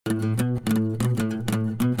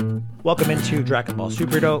Welcome into Dragon Ball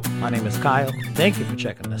Super Dope. My name is Kyle. Thank you for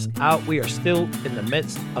checking this out. We are still in the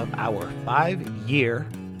midst of our 5-year,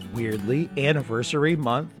 weirdly, anniversary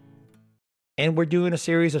month. And we're doing a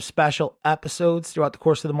series of special episodes throughout the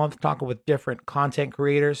course of the month, talking with different content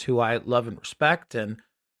creators who I love and respect. And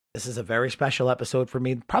this is a very special episode for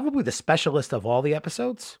me, probably the specialist of all the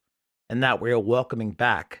episodes, and that we're welcoming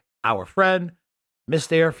back our friend,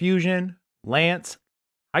 MistareFusion, Lance.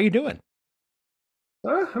 How you doing?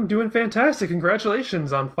 I'm doing fantastic.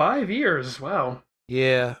 Congratulations on 5 years. Wow.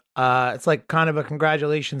 Yeah, it's like kind of a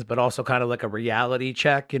congratulations, but also kind of like a reality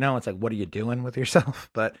check, you know? It's like, what are you doing with yourself?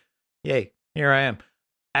 But yay, here I am. It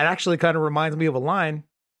actually kind of reminds me of a line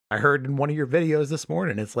I heard in one of your videos this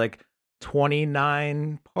morning. It's like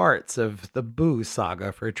 29 parts of the Boo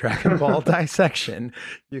saga for Dragon Ball dissection.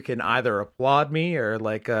 You can either applaud me or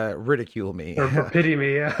like ridicule me. Or pity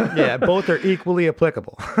me, yeah. Yeah, both are equally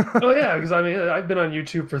applicable. Oh, yeah, because I mean, I've been on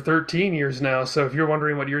YouTube for 13 years now, so if you're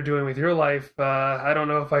wondering what you're doing with your life, I don't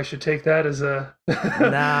know if I should take that as a...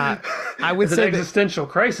 Nah, I would as say an existential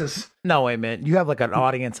crisis. No way, man. You have like an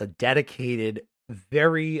audience, a dedicated,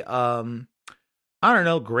 very... I don't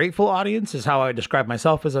know, grateful audience is how I describe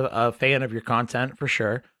myself as a fan of your content, for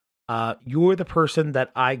sure. You're the person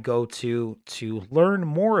that I go to learn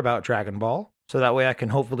more about Dragon Ball, so that way I can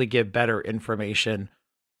hopefully give better information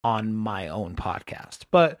on my own podcast.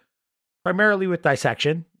 But primarily with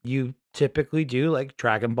dissection, you typically do like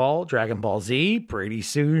Dragon Ball Z, pretty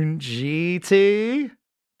soon GT.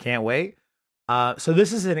 Can't wait. So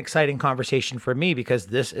this is an exciting conversation for me because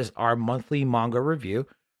this is our monthly manga review.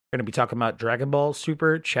 We're going to be talking about Dragon Ball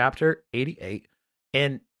Super Chapter 88.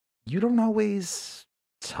 And you don't always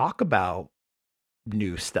talk about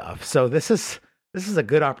new stuff. So this is a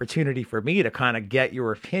good opportunity for me to kind of get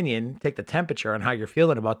your opinion, take the temperature on how you're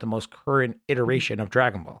feeling about the most current iteration of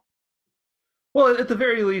Dragon Ball. Well, at the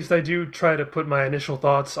very least, I do try to put my initial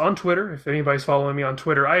thoughts on Twitter. If anybody's following me on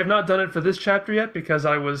Twitter, I have not done it for this chapter yet because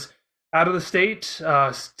I was out of the state,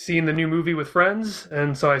 seeing the new movie with friends.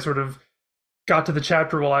 And so I sort of got to the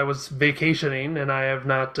chapter while I was vacationing, and I have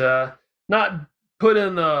not put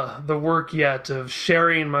in the work yet of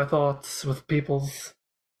sharing my thoughts with peoples.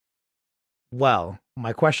 Well,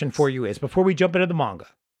 my question for you is, before we jump into the manga,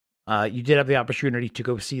 you did have the opportunity to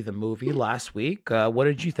go see the movie last week. What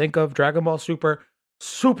did you think of Dragon Ball Super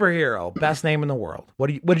Superhero? Best name in the world. What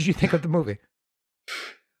did you think of the movie?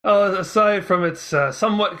 Aside from its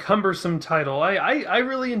somewhat cumbersome title, I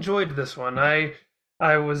really enjoyed this one.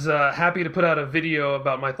 I was happy to put out a video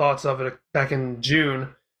about my thoughts of it back in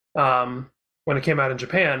June, when it came out in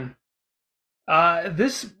Japan.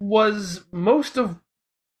 This was most of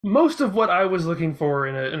what I was looking for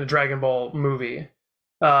in a Dragon Ball movie.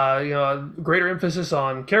 Greater emphasis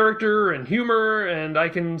on character and humor, and I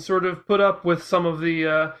can sort of put up with some of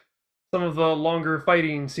the longer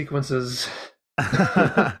fighting sequences.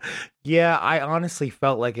 Yeah, I honestly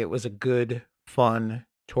felt like it was a good, fun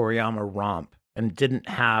Toriyama romp. And didn't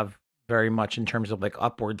have very much in terms of like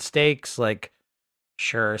upward stakes. Like,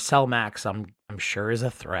 sure, Cell Max, I'm sure is a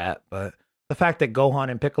threat, but the fact that Gohan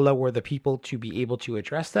and Piccolo were the people to be able to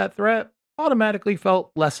address that threat automatically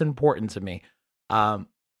felt less important to me. The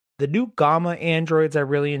new Gamma androids I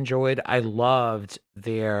really enjoyed. I loved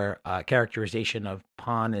their characterization of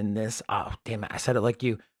Pan in this. Oh, damn it! I said it like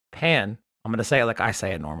you, Pan. I'm gonna say it like I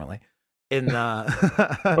say it normally.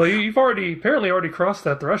 Well, you've apparently already crossed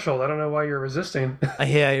that threshold. I don't know why you're resisting.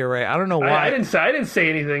 Yeah, you're right. I don't know why. I didn't say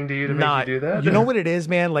anything to you to make you do that. You know what it is,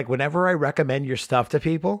 man? Like, whenever I recommend your stuff to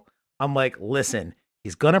people, I'm like, listen,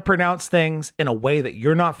 he's gonna pronounce things in a way that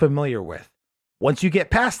you're not familiar with. Once you get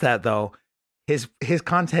past that, though, his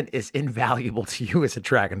content is invaluable to you as a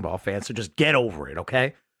Dragon Ball fan. So just get over it,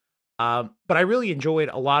 okay? But I really enjoyed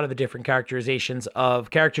a lot of the different characterizations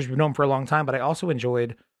of characters we've known for a long time, but I also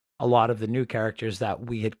enjoyed a lot of the new characters that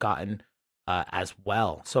we had gotten as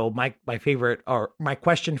well. So my favorite, or my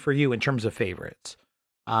question for you in terms of favorites,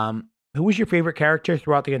 who was your favorite character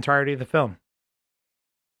throughout the entirety of the film?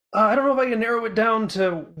 I don't know if I can narrow it down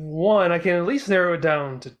to one. I can at least narrow it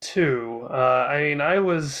down to two. I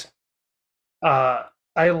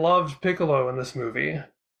loved Piccolo in this movie,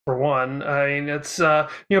 for one. I mean, it's,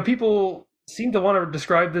 people seem to want to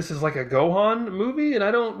describe this as like a Gohan movie, and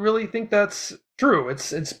I don't really think that's true.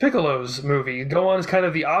 It's Piccolo's movie. Gohan is kind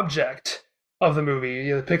of the object of the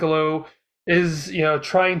movie. Piccolo is,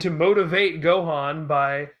 trying to motivate Gohan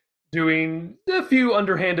by doing a few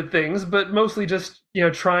underhanded things, but mostly just,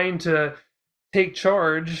 trying to take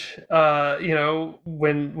charge,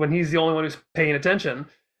 when he's the only one who's paying attention.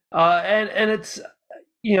 And it's,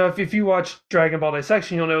 if you watch Dragon Ball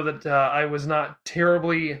Dissection, you'll know that I was not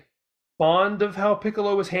terribly fond of how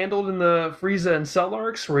Piccolo was handled in the Frieza and Cell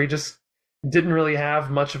arcs, where he just didn't really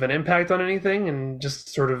have much of an impact on anything and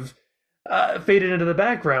just sort of faded into the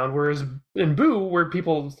background. Whereas in Boo, where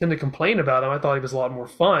people tend to complain about him, I thought he was a lot more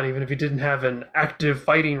fun, even if he didn't have an active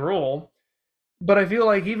fighting role. But I feel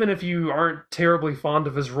like even if you aren't terribly fond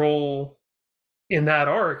of his role in that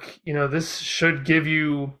arc, this should give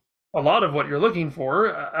you a lot of what you're looking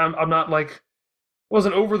for. I'm not like,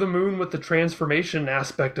 wasn't over the moon with the transformation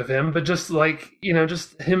aspect of him, but just like,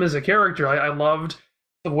 just him as a character. I loved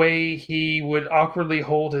the way he would awkwardly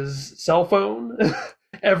hold his cell phone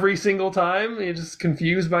every single time. He's just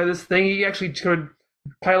confused by this thing. He actually could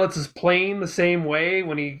pilots his plane the same way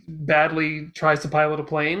when he badly tries to pilot a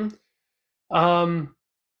plane. And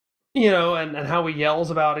how he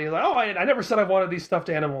yells about it. He's like, oh, I never said I wanted these stuffed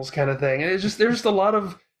animals kind of thing. And there's just a lot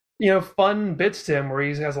of, fun bits to him where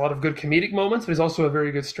he has a lot of good comedic moments, but he's also a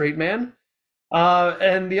very good straight man.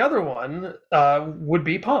 And the other one would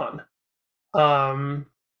be Pawn.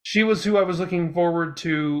 She was who I was looking forward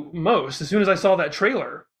to most. As soon as I saw that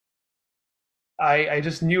trailer, I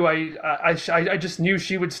just knew I just knew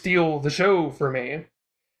she would steal the show for me.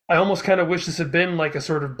 I almost kind of wish this had been like a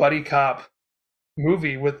sort of buddy cop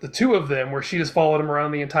movie with the two of them, where she just followed him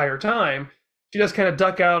around the entire time. She does kind of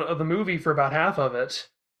duck out of the movie for about half of it,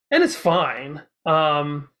 and it's fine.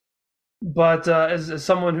 But as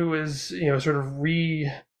someone who is sort of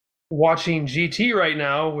watching GT right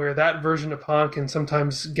now, where that version of Pawn can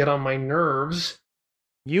sometimes get on my nerves.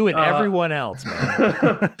 You and everyone else,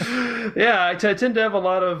 man. Yeah, I tend to have a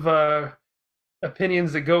lot of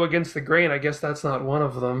opinions that go against the grain. I guess that's not one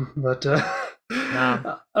of them, but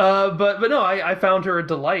No. But no, I found her a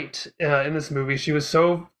delight in this movie. She was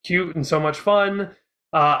so cute and so much fun.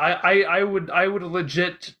 I would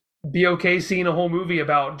legit be okay seeing a whole movie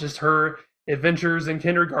about just her adventures in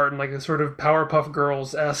kindergarten, like a sort of Powerpuff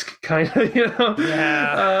Girls-esque kind of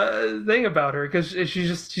thing about her, because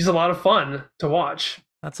she's a lot of fun to watch.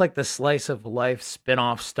 That's like the slice of life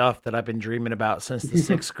spin-off stuff that I've been dreaming about since the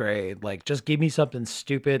 6th grade. Like, just give me something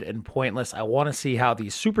stupid and pointless. I want to see how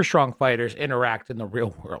these super strong fighters interact in the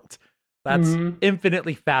real world. That's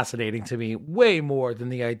infinitely fascinating to me, way more than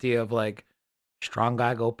the idea of like, strong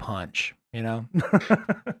guy go punch,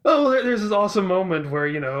 Oh, there's this awesome moment where,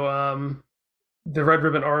 the Red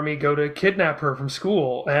Ribbon Army go to kidnap her from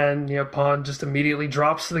school, and, Pawn just immediately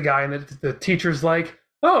drops the guy, and the teacher's like,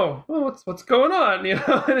 oh, well, what's going on,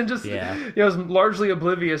 and it just, is largely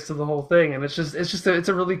oblivious to the whole thing, and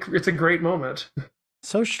it's a great moment.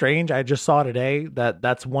 So strange. I just saw today that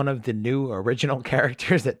that's one of the new original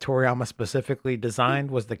characters that Toriyama specifically designed,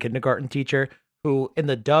 was the kindergarten teacher, who in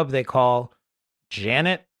the dub they call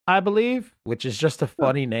Janet, I believe, which is just a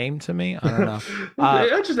funny name to me. I don't know.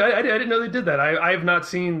 I didn't know they did that. I have not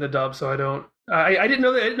seen the dub, so I don't. I didn't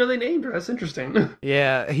know they named her. That's interesting.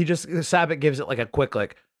 Yeah, Sabat gives it like a quick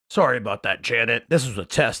sorry about that, Janet. This was a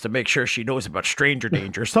test to make sure she knows about stranger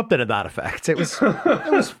danger, something to that effect. It was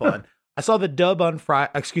fun. I saw the dub on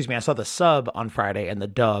Friday. Excuse me, I saw the sub on Friday and the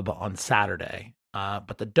dub on Saturday.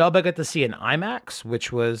 But the dub I got to see in IMAX,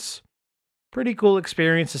 which was pretty cool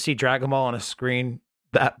experience to see Dragon Ball on a screen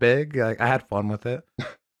that big. Like, I had fun with it.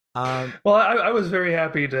 Well, I was very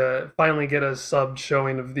happy to finally get a sub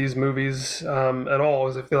showing of these movies at all,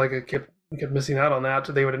 because I feel like I kept missing out on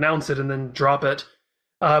that. They would announce it and then drop it.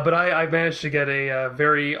 But I managed to get a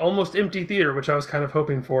very almost empty theater, which I was kind of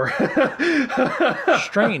hoping for.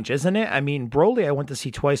 Strange, isn't it? I mean, Broly I went to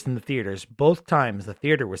see twice in the theaters. Both times the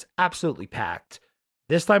theater was absolutely packed.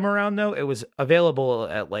 This time around, though, it was available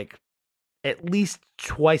at at least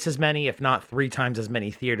twice as many, if not 3 times as many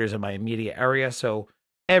theaters in my immediate area. So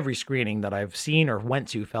every screening that I've seen or went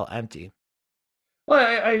to felt empty. Well,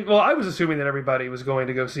 I was assuming that everybody was going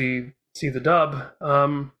to go see the dub.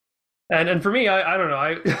 And for me, I don't know.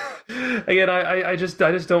 I just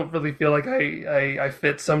don't really feel like I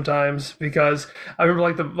fit sometimes, because I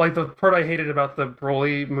remember like the part I hated about the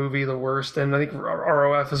Broly movie the worst, and I think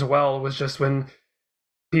ROF as well, was just when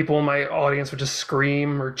people in my audience would just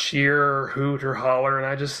scream or cheer or hoot or holler, and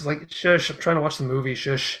I just like, shush, I'm trying to watch the movie,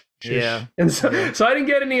 shush. Yeah. And so I didn't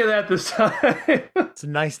get any of that this time. It's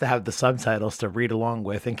nice to have the subtitles to read along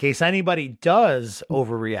with in case anybody does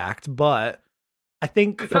overreact. But I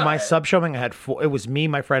think for my sub showing, I had 4. It was me,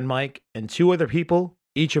 my friend Mike, and 2 other people,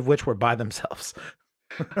 each of which were by themselves.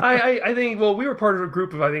 I think, well, we were part of a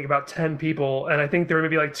group of, I think, about 10 people, and I think there were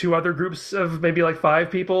maybe like 2 other groups of maybe like 5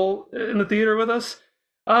 people in the theater with us.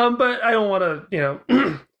 But I don't want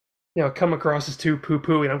to, come across as too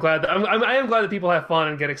poo-pooey. And I am glad that people have fun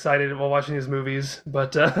and get excited while watching these movies.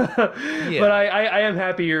 But but I am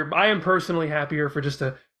happier. I am personally happier for just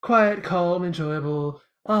a quiet, calm, enjoyable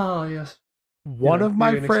Oh yes, One of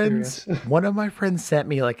my maybe an friends, experience. one of my friends sent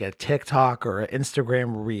me like a TikTok or an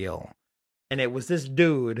Instagram reel, and it was this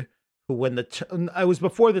dude who, when it was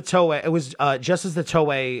before the Toei, it was just as the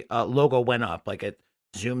Toei logo went up, like it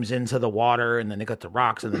zooms into the water, and then they got the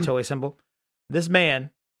rocks and the Toei symbol. This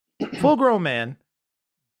man, full grown man,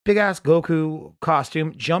 big ass Goku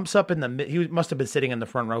costume, jumps up in the. He must have been sitting in the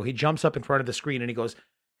front row. He jumps up in front of the screen and he goes,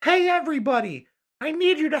 "Hey everybody, I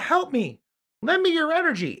need you to help me. Lend me your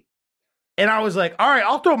energy." And I was like, all right,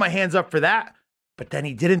 I'll throw my hands up for that. But then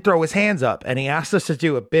he didn't throw his hands up and he asked us to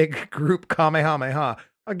do a big group Kamehameha.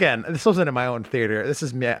 Again, this wasn't in my own theater. This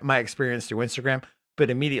is my experience through Instagram. But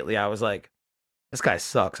immediately I was like, this guy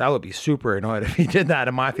sucks. I would be super annoyed if he did that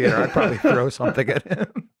in my theater. I'd probably throw something at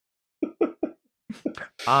him.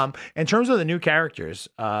 In terms of the new characters,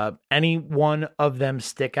 any one of them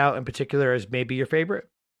stick out in particular as maybe your favorite?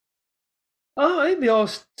 I think they all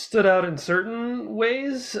stood out in certain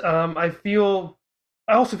ways. I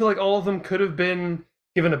also feel like all of them could have been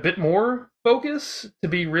given a bit more focus to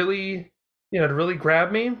be really, to really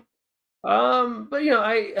grab me. But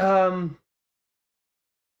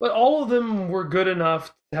but all of them were good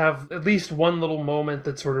enough to have at least one little moment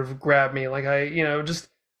that sort of grabbed me. Like Dr.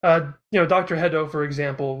 Hedo, for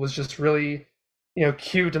example, was just really,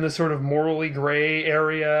 cute in this sort of morally gray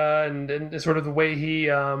area, and sort of the way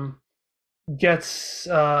he gets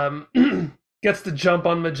gets the jump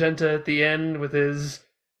on Magenta at the end with his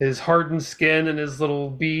hardened skin and his little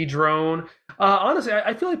bee drone. Honestly,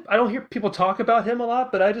 I feel like I don't hear people talk about him a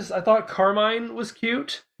lot, but I thought Carmine was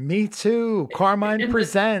cute. Me too. Carmine And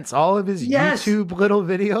Presents, all of his yes, YouTube little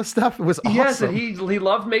video stuff. It was awesome. yes, and he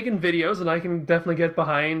loved making videos, and I can definitely get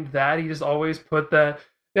behind that. He just always put that.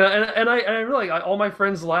 And I really all my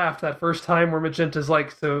friends laughed that first time where Magenta's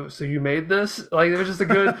like, so you made this? Like, it was just a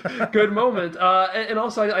good moment. And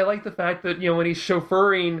also I like the fact that when he's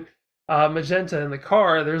chauffeuring Magenta in the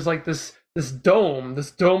car, there's like this dome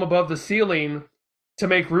above the ceiling to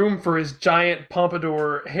make room for his giant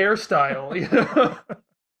pompadour hairstyle.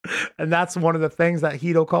 And that's one of the things that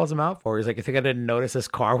Hito calls him out for. He's like, you think I didn't notice this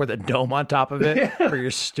car with a dome on top of it Yeah. for your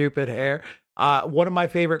stupid hair? One of my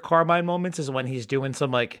favorite Carmine moments is when he's doing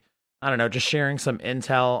some, like, I don't know, just sharing some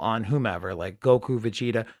intel on whomever, like Goku,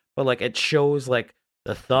 Vegeta, but like it shows like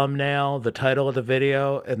the thumbnail, the title of the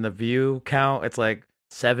video, and the view count. It's like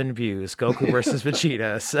 7 views, Goku versus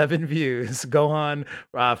Vegeta, 7 views, Gohan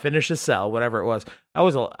finishes Cell, whatever it was.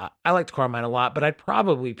 I liked Carmine a lot, but I'd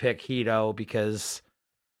probably pick Hito because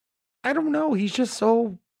I don't know, he's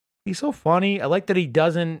so funny. I like that he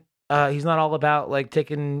doesn't he's not all about like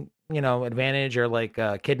taking, advantage or like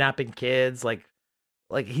kidnapping kids. Like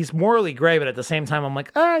he's morally gray, but at the same time I'm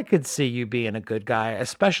like, I could see you being a good guy,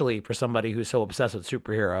 especially for somebody who's so obsessed with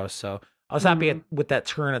superheroes. So I was happy with that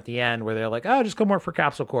turn at the end where they're like, oh, just come work for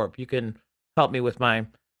Capsule Corp. You can help me with my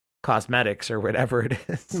cosmetics or whatever it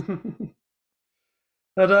is.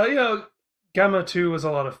 But Gamma 2 was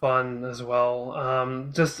a lot of fun as well.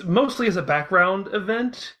 Just mostly as a background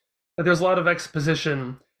event. There's a lot of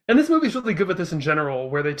exposition. And this movie's really good with this in general,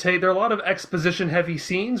 where there are a lot of exposition heavy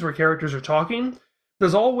scenes where characters are talking.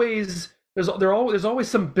 There's always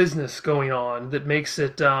some business going on that makes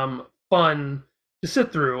it fun to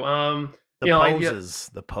sit through.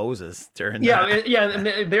 The poses during that.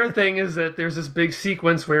 And their thing is that there's this big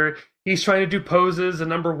sequence where he's trying to do poses, and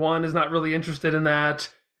number one is not really interested in that,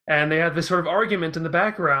 and they have this sort of argument in the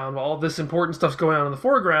background while all this important stuff's going on in the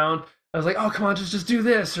foreground. I was like, oh come on, just do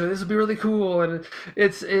this, or this will be really cool, and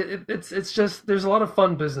it's just there's a lot of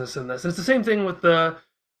fun business in this. And it's the same thing with the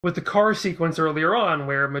car sequence earlier on,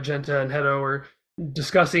 where Magenta and Hedo are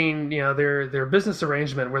discussing, their business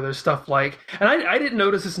arrangement, where there's stuff like, and I didn't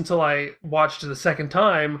notice this until I watched it the second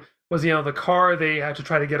time, was the car they have to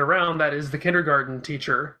try to get around, that is the kindergarten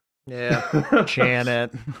teacher. Yeah,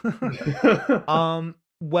 Janet.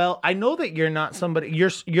 Well, I know that you're not somebody.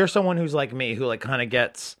 You're someone who's like me, who like kind of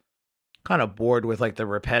gets kind of bored with like the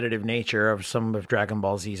repetitive nature of some of Dragon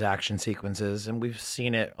Ball Z's action sequences, and we've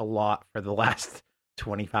seen it a lot for the last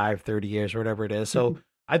 25, 30 years or whatever it is. So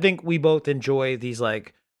I think we both enjoy these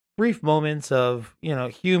like brief moments of,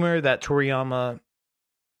 humor that Toriyama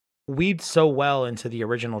weaved so well into the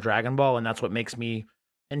original Dragon Ball, and that's what makes me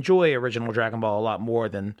enjoy original Dragon Ball a lot more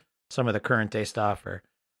than some of the current day stuff or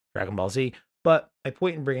Dragon Ball Z. But my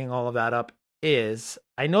point in bringing all of that up is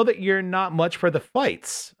I know that you're not much for the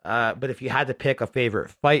fights, but if you had to pick a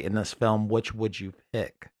favorite fight in this film, which would you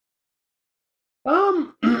pick?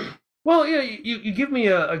 Well, yeah, you give me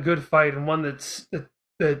a good fight, and one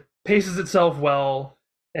that paces itself well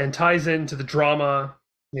and ties into the drama,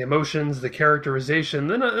 the emotions, the characterization,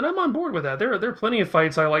 then I'm on board with that. There are plenty of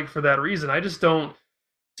fights I like for that reason. I just don't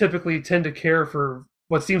typically tend to care for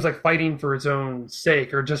what seems like fighting for its own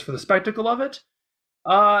sake or just for the spectacle of it.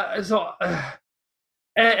 And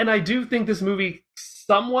I do think this movie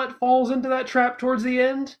somewhat falls into that trap towards the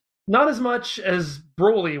end. Not as much as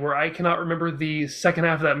Broly, where I cannot remember the second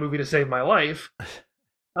half of that movie to save my life.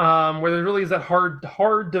 Where there really is that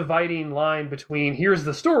hard dividing line between here's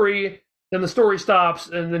the story, then the story stops,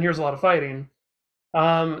 and then here's a lot of fighting.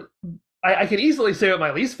 Um, I can easily say what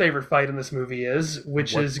my least favorite fight in this movie is,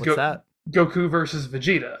 which is Goku versus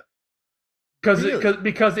Vegeta,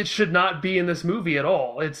 because it should not be in this movie at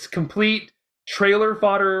all. It's complete trailer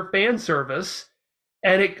fodder fan service,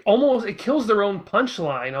 and it kills their own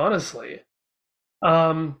punchline, honestly.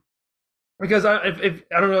 Because I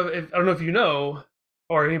don't know if you know,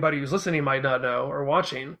 or anybody who's listening might not know or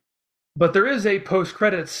watching, but there is a post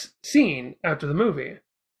credits scene after the movie.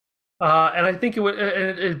 And I think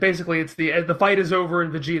basically it's the fight is over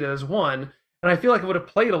and Vegeta has won, and I feel like it would have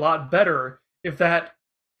played a lot better if that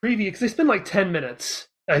preview, because they spend like 10 minutes,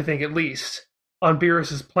 I think at least, on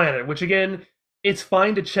Beerus's planet, which again, it's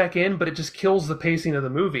fine to check in, but it just kills the pacing of the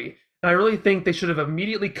movie. And I really think they should have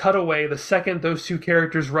immediately cut away the second those two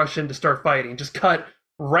characters rush in to start fighting. Just cut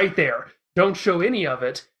right there. Don't show any of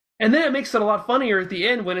it. And then it makes it a lot funnier at the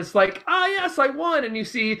end when it's like, yes, I won, and you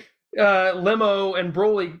see Limo and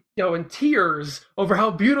Broly in tears over how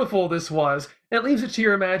beautiful this was. And it leaves it to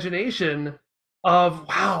your imagination of,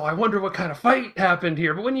 wow, I wonder what kind of fight happened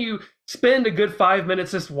here. But when you spend a good 5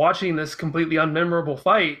 minutes just watching this completely unmemorable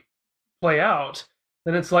fight play out,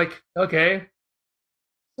 then it's like, okay,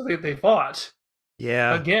 so they fought.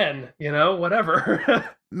 Yeah. Again, whatever.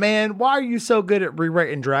 Man, why are you so good at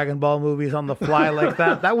rewriting Dragon Ball movies on the fly like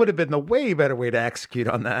that? That would have been the way better way to execute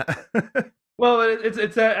on that. Well,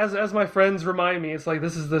 it's as my friends remind me, it's like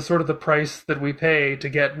this is the sort of the price that we pay to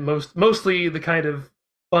get mostly the kind of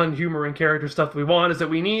fun humor and character stuff that we want, is that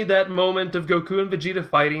we need that moment of Goku and Vegeta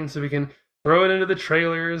fighting so we can throw it into the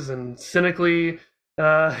trailers and cynically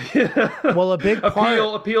well, a big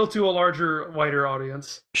appeal to a larger, wider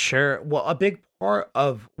audience. Sure. Well, a big part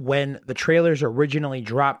of when the trailers originally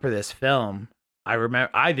dropped for this film, I remember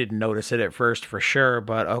I didn't notice it at first for sure,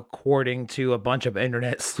 but according to a bunch of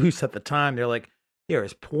internet sleuths at the time, they're like, there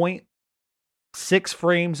is 0.6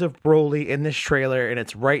 frames of Broly in this trailer, and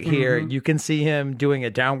it's right here. Mm-hmm. You can see him doing a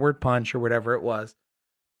downward punch or whatever it was.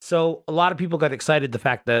 So a lot of people got excited the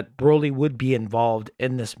fact that Broly would be involved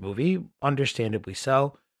in this movie, understandably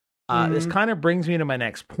so. This kind of brings me to my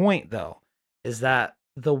next point, though, is that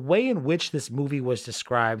the way in which this movie was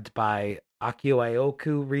described by Akio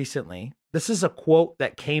Ioku recently, this is a quote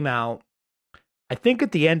that came out, I think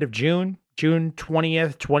at the end of June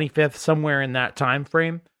 20th, 25th, somewhere in that time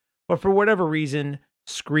frame. But for whatever reason,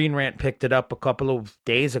 Screen Rant picked it up a couple of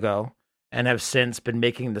days ago and have since been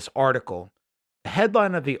making this article. The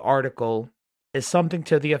headline of the article is something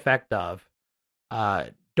to the effect of,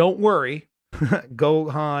 don't worry,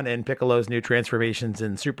 Gohan and Piccolo's new transformations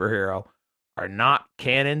in Superhero are not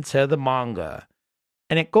canon to the manga.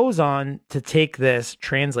 And it goes on to take this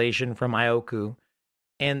translation from Ioku,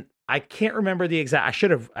 and I can't remember the exact,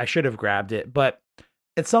 I should have grabbed it, but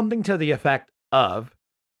it's something to the effect of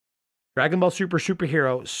Dragon Ball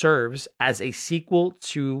Superhero serves as a sequel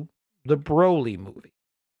to the Broly movie.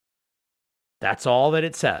 That's all that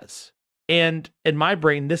it says. And in my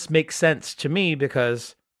brain, this makes sense to me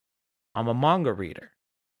because I'm a manga reader.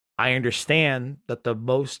 I understand that the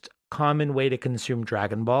most common way to consume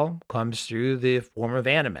Dragon Ball comes through the form of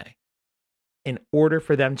anime. In order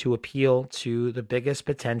for them to appeal to the biggest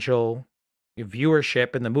potential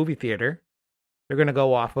viewership in the movie theater, they're going to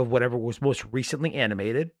go off of whatever was most recently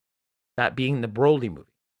animated, that being the Broly movie.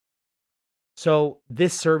 So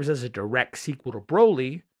this serves as a direct sequel to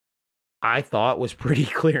Broly. I thought was pretty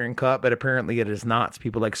clear and cut, but apparently it is not. It's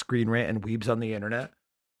people like Screen Rant and weebs on the internet.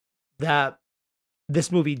 That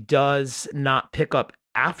this movie does not pick up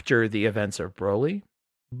after the events of Broly,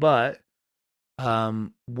 but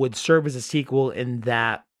would serve as a sequel in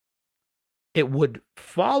that it would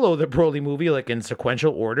follow the Broly movie like in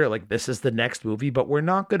sequential order, like this is the next movie, but we're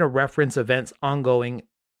not going to reference events ongoing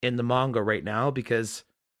in the manga right now because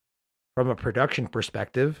from a production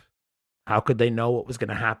perspective, how could they know what was going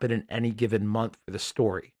to happen in any given month for the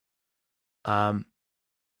story?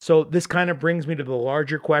 So this kind of brings me to the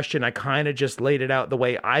larger question. I kind of just laid it out the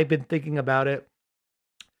way I've been thinking about it.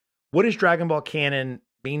 What does Dragon Ball canon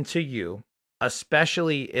mean to you,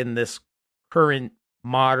 especially in this current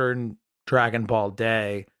modern Dragon Ball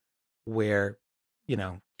day where,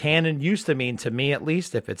 canon used to mean, to me at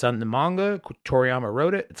least, if it's on the manga, Toriyama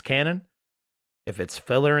wrote it, it's canon. If it's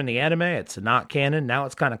filler in the anime, it's not canon. Now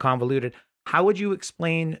it's kind of convoluted. How would you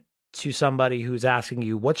explain to somebody who's asking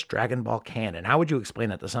you, what's Dragon Ball canon? How would you explain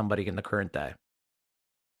that to somebody in the current day?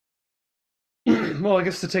 Well, I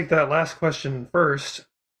guess to take that last question first,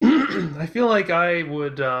 I feel like I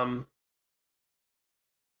would.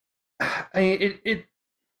 It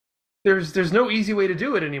there's no easy way to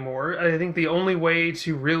do it anymore. I think the only way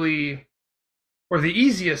to really, or the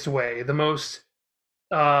easiest way, the most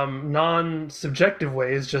non-subjective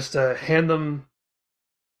way, is just to hand them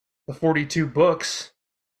the 42 books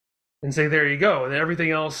and say, there you go, and everything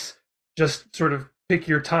else, just sort of pick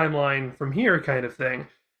your timeline from here, kind of thing.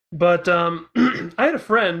 But I had a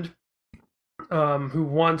friend who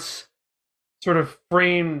once sort of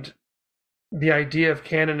framed the idea of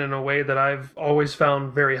canon in a way that I've always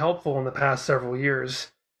found very helpful in the past several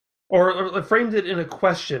years, or framed it in a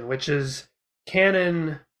question, which is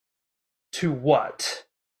canon to what?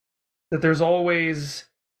 That there's always,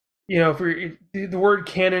 if the word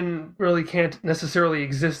canon really can't necessarily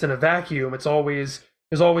exist in a vacuum. There's always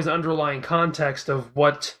underlying context of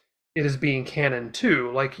what it is being canon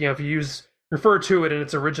to. Like, if you refer to it in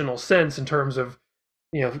its original sense in terms of,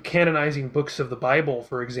 canonizing books of the Bible,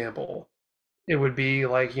 for example, it would be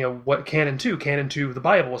like, what canon to? Canon to the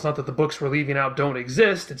Bible. It's not that the books we're leaving out don't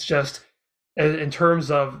exist. It's just in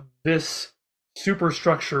terms of this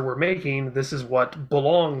superstructure we're making, this is what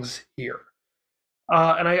belongs here.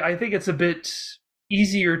 And I think it's a bit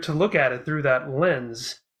easier to look at it through that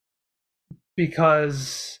lens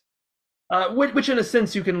because, which in a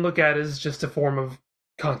sense you can look at as just a form of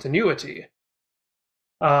continuity.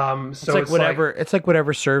 So it's like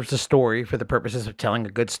whatever serves the story for the purposes of telling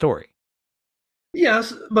a good story.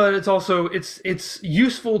 Yes, but it's also it's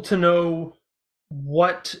useful to know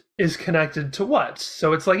what is connected to what.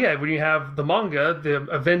 So it's like, yeah, when you have the manga, the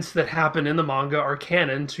events that happen in the manga are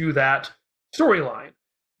canon to that storyline.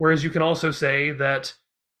 Whereas you can also say that,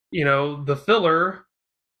 the filler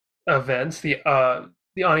events, the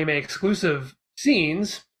anime exclusive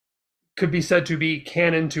scenes could be said to be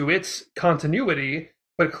canon to its continuity,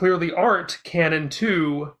 but clearly aren't canon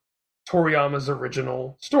to Toriyama's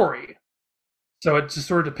original story. So it just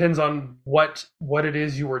sort of depends on what it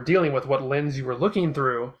is you were dealing with, what lens you were looking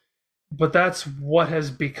through. But that's what has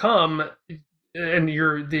become, and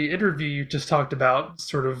the interview you just talked about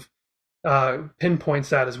sort of pinpoints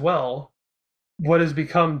that as well. What has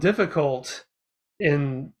become difficult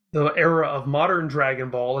in the era of modern Dragon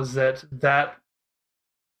Ball is that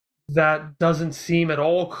doesn't seem at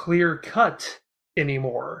all clear cut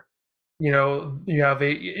anymore. You have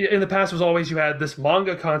in the past was always, you had this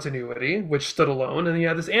manga continuity which stood alone, and you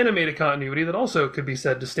had this animated continuity that also could be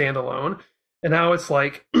said to stand alone. And now it's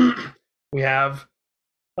like we have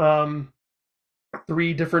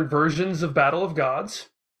 3 different versions of Battle of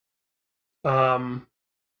Gods. Some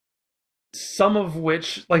of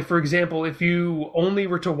which, like, for example, if you only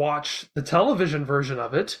were to watch the television version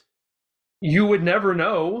of it, you would never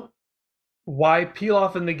know why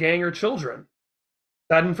Pilaf and the gang are children.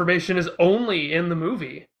 That information is only in the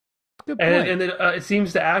movie. Good point. And it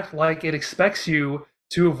seems to act like it expects you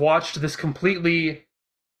to have watched this completely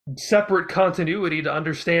separate continuity to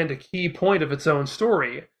understand a key point of its own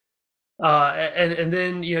story. And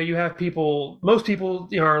then, you have most people,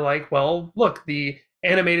 are like, well, look, the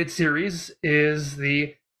animated series is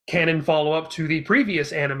the canon follow-up to the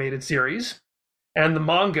previous animated series, and the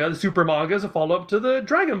manga, the super manga, is a follow-up to the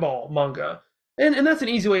Dragon Ball manga. And that's an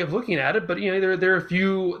easy way of looking at it, but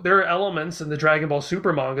there are elements in the Dragon Ball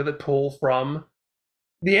Super manga that pull from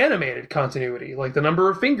the animated continuity, like the number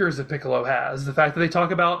of fingers that Piccolo has, the fact that they talk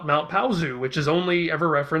about Mount Paozu, which is only ever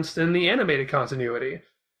referenced in the animated continuity.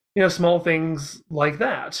 Small things like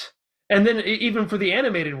that. And then even for the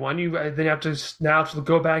animated one, you then have to now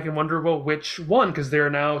go back and wonder, well, which one? Because there are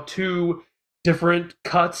now 2 different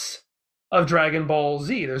cuts of Dragon Ball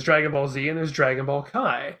Z. There's Dragon Ball Z and there's Dragon Ball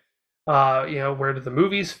Kai. Where did the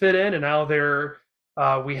movies fit in? And now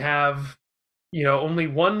we have, only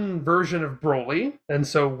one version of Broly, and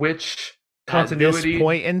so which continuity at this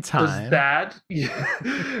point in time does that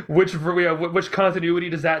which continuity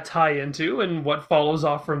does that tie into, and what follows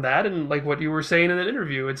off from that? And like what you were saying in that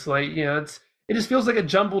interview, it's like, it just feels like a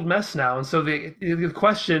jumbled mess now. And so the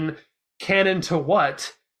question, canon to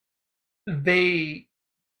what, they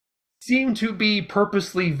seem to be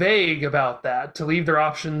purposely vague about that, to leave their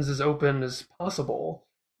options as open as possible.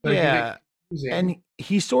 But yeah. And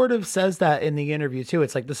he sort of says that in the interview too.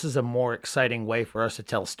 It's like, this is a more exciting way for us to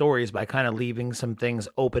tell stories by kind of leaving some things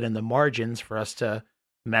open in the margins for us to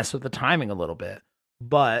mess with the timing a little bit.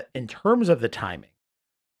 But in terms of the timing,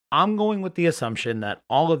 I'm going with the assumption that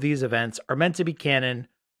all of these events are meant to be canon.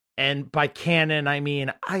 And by canon, I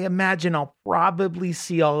mean, I imagine I'll probably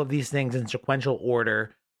see all of these things in sequential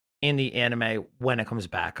order in the anime when it comes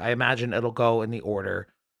back. I imagine it'll go in the order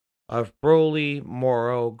of Broly,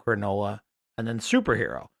 Moro, Granolah, and then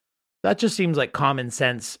Superhero. That just seems like common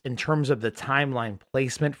sense in terms of the timeline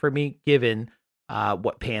placement for me, given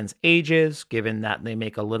what Pan's age is, given that they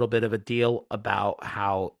make a little bit of a deal about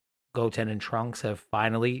how Goten and Trunks have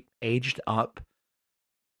finally aged up.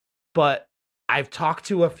 But I've talked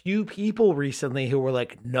to a few people recently who were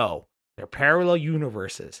like, no, they're parallel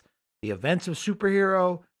universes. The events of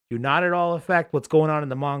Superhero do not at all affect what's going on in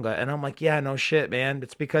the manga. And I'm like, yeah, no shit, man.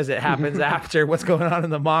 It's because it happens after what's going on in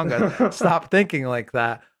the manga. Stop thinking like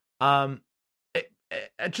that.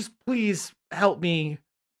 Just please help me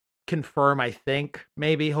confirm. I think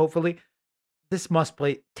maybe, hopefully, this must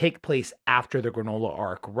take place after the Granolah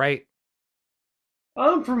arc, right?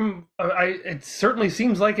 It certainly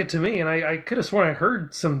seems like it to me, and I could have sworn I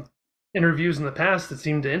heard some interviews in the past that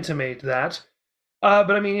seemed to intimate that.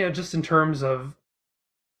 But I mean, just in terms of,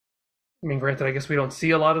 I mean, granted, I guess we don't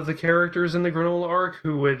see a lot of the characters in the Granolah arc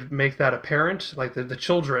who would make that apparent, like the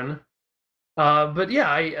children. But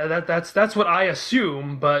yeah, that's what I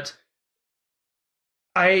assume. But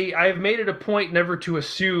I've made it a point never to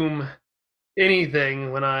assume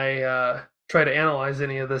anything when I try to analyze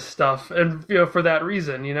any of this stuff, and for that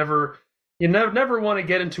reason, you never want to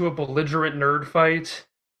get into a belligerent nerd fight,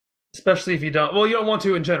 especially if you don't. Well, you don't want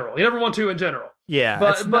to in general. You never want to in general. Yeah,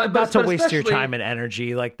 but not to waste your time and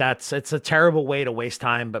energy. Like it's a terrible way to waste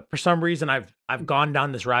time. But for some reason, I've gone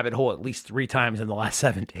down this rabbit hole at least 3 times in the last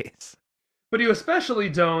 7 days. But you especially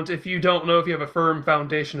don't if you don't know if you have a firm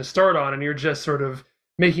foundation to start on, and you're just sort of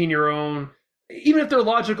making your own. Even if they're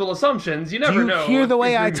logical assumptions, you never know. Do you hear the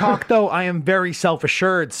way I talk, though? I am very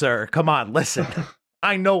self-assured, sir. Come on, listen.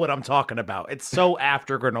 I know what I'm talking about. It's so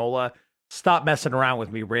after Granolah. Stop messing around with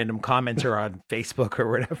me, random commenter on Facebook or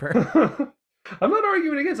whatever. I'm not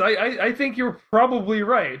arguing against. I think you're probably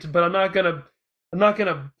right, but I'm not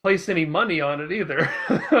gonna place any money on it either.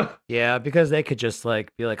 Yeah, because they could just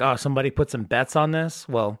be like, oh, somebody put some bets on this.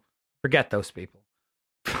 Well, forget those people.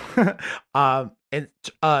 And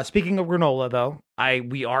speaking of Granolah, though,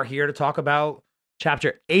 we are here to talk about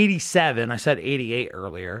chapter 87. I said 88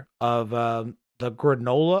 earlier of the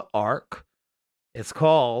Granolah arc. It's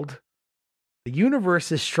called "The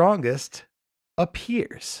Universe's Strongest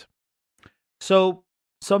Appears." So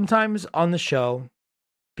sometimes on the show,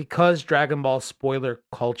 because Dragon Ball spoiler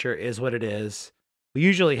culture is what it is, we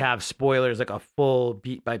usually have spoilers, like a full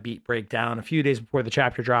beat by beat breakdown a few days before the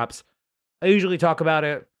chapter drops. I usually talk about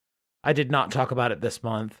it. I did not talk about it this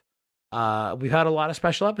month. We've had a lot of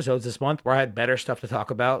special episodes this month where I had better stuff to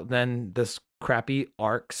talk about than this crappy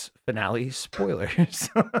arc's finale spoilers.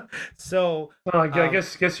 So I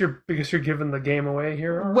guess you're giving the game away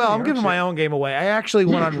here. Well, I'm giving my own game away. I actually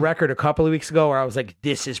went on record a couple of weeks ago where I was like,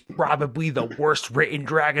 this is probably the worst written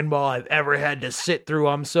Dragon Ball I've ever had to sit through.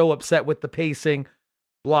 I'm so upset with the pacing,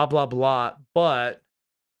 blah, blah, blah. But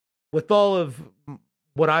with all of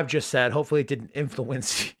what I've just said, hopefully it didn't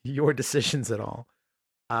influence your decisions at all.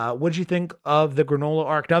 What did you think of the Granolah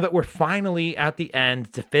arc? Now that we're finally at the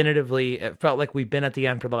end, definitively, it felt like we've been at the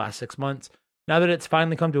end for the last 6 months. Now that it's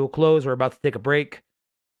finally come to a close, we're about to take a break.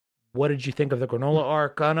 What did you think of the Granolah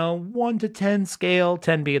arc on a 1 to 10 scale?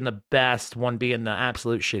 10 being the best, 1 being the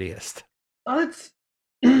absolute shittiest.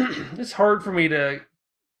 It's hard for me to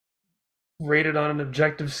rate it on an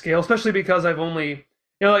objective scale, especially because I've only,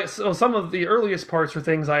 some of the earliest parts are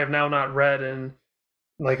things I have now not read in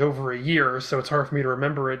over a year, so it's hard for me to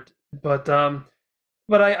remember it. But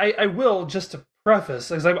I will, just to preface,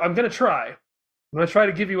 because I'm going to try. I'm going to try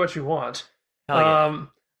to give you what you want. Yeah.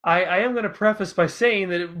 I am going to preface by saying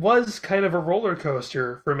that it was kind of a roller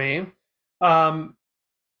coaster for me.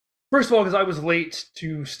 First of all, because I was late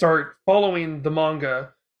to start following the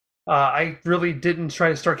manga. I really didn't try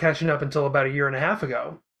to start catching up until about 1.5 years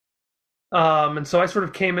ago. And so I sort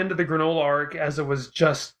of came into the Granolah arc as it was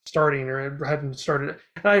just starting, or it hadn't started.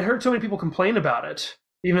 And I heard so many people complain about it,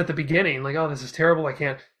 even at the beginning, like, "Oh, this is terrible. I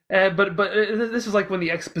can't." But this is like when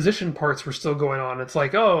the exposition parts were still going on. It's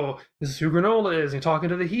like, "Oh, this is who Granolah is," and talking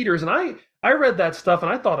to the heaters. And I read that stuff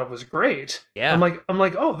and I thought it was great. Yeah. I'm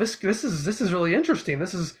like, "Oh, this is really interesting.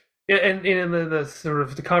 This is," and in the sort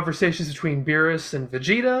of the conversations between Beerus and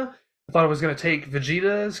Vegeta. I thought it was going to take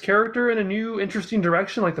Vegeta's character in a new, interesting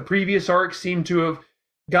direction. Like the previous arc seemed to have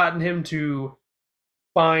gotten him to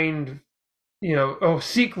find,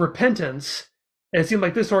 seek repentance. And it seemed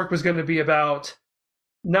like this arc was going to be about,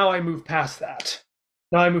 now I move past that.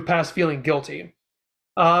 Now I move past feeling guilty.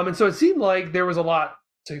 And so it seemed like there was a lot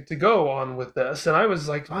to go on with this. And I was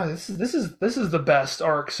like, wow, this is the best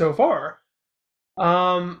arc so far.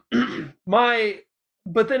 But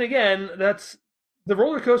then again, the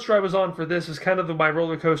roller coaster I was on for this is kind of my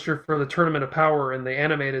roller coaster for the Tournament of Power in the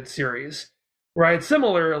animated series, where I had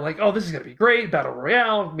similar, like, oh, this is going to be great, Battle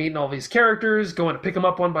Royale, meeting all these characters, going to pick them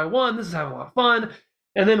up one by one, this is having a lot of fun.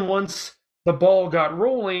 And then once the ball got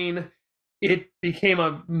rolling, it became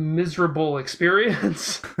a miserable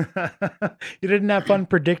experience. You didn't have fun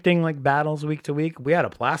predicting like battles week to week? We had a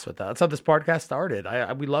blast with that. That's how this podcast started.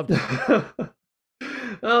 We loved it.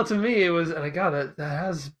 Well, to me, it was, and God, that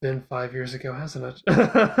has been 5 years ago, hasn't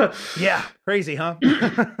it? Yeah, crazy, huh?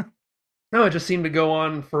 No, it just seemed to go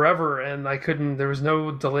on forever, and I couldn't. There was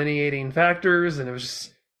no delineating factors, and it was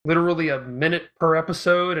just literally a minute per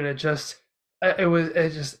episode, and it just.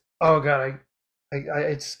 Oh God,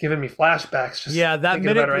 it's giving me flashbacks. Just yeah, that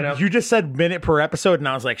minute right now. You just said minute per episode, and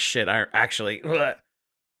I was like, shit. I actually,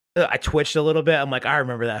 I twitched a little bit. I'm like, I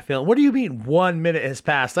remember that feeling. What do you mean 1 minute has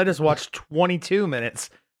passed? I just watched 22 minutes.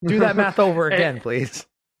 Do that math over again, please.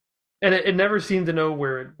 And it never seemed to know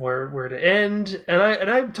where to end. And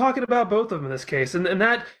I'm talking about both of them in this case. And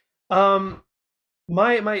that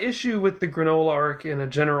my issue with the Granolah arc in a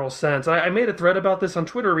general sense. I made a thread about this on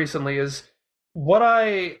Twitter recently. Is what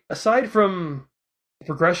aside from the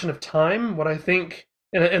progression of time, what I think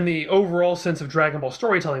and the overall sense of Dragon Ball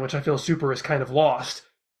storytelling, which I feel Super is kind of lost.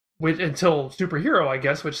 Until Superhero, I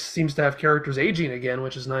guess, which seems to have characters aging again,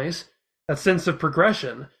 which is nice. That sense of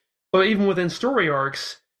progression. But even within story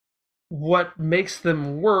arcs, what makes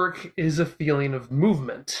them work is a feeling of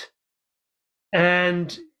movement.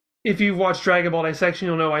 And if you've watched Dragon Ball Dissection,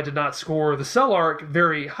 you'll know I did not score the Cell arc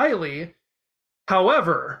very highly.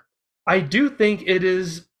 However, I do think it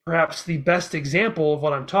is perhaps the best example of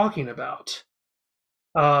what I'm talking about.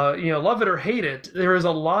 Love it or hate it, there is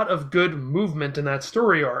a lot of good movement in that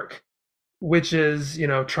story arc, which is,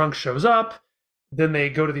 Trunks shows up, then they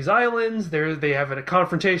go to these islands, they have a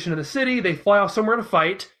confrontation in the city, they fly off somewhere to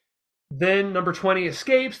fight, then number 20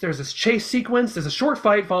 escapes, there's this chase sequence, there's a short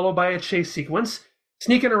fight followed by a chase sequence,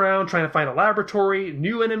 sneaking around, trying to find a laboratory,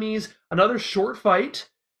 new enemies, another short fight,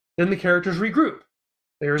 then the characters regroup.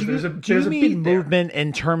 Do you mean movement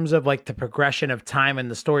in terms of like the progression of time in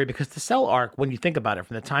the story? Because the Cell arc, when you think about it,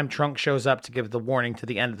 from the time Trunks shows up to give the warning to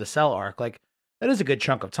the end of the Cell arc, like that is a good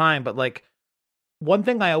chunk of time. But like one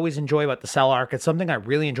thing I always enjoy about the Cell arc, it's something I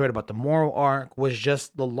really enjoyed about the Moro arc, was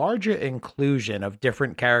just the larger inclusion of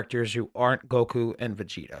different characters who aren't Goku and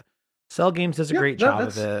Vegeta. Cell Games does a great job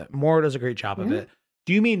of it. Moro does a great job of it.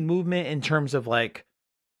 Do you mean movement in terms of like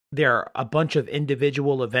there are a bunch of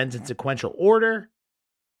individual events in sequential order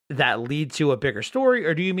that lead to a bigger story,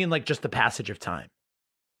 or do you mean like just the passage of time?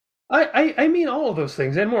 I mean all of those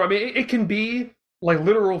things and more. I mean, it can be like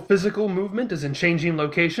literal physical movement, as in changing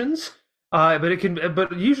locations.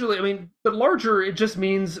 But usually, but larger, it just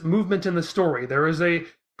means movement in the story. There is a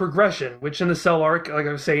progression, which in the Cell arc, like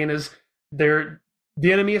I was saying, is the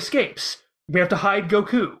enemy escapes. We have to hide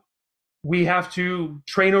Goku. We have to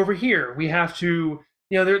train over here. We have to.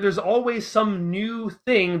 There's always some new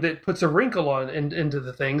thing that puts a wrinkle into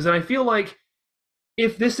the things. And I feel like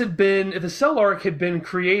if the Cell arc had been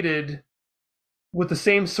created with the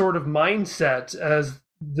same sort of mindset as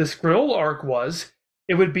this Granolah arc was,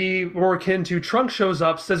 it would be more akin to Trunks shows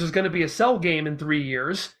up, says there's going to be a Cell game in 3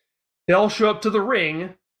 years. They all show up to the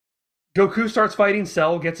ring. Goku starts fighting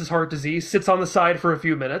Cell, gets his heart disease, sits on the side for a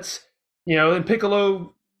few minutes. And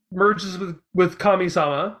Piccolo merges with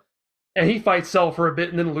Kami-sama. And he fights Cell for a bit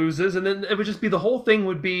and then loses. And then it would just be the whole thing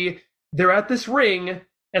would be they're at this ring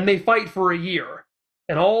and they fight for a year.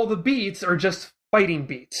 And all the beats are just fighting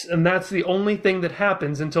beats. And that's the only thing that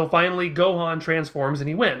happens until finally Gohan transforms and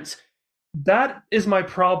he wins. That is my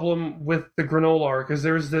problem with the Granolah arc, is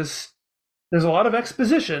there's a lot of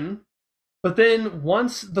exposition, but then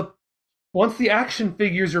once the action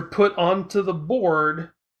figures are put onto the board,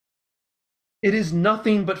 it is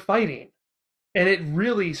nothing but fighting. And it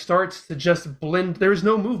really starts to just blend. There's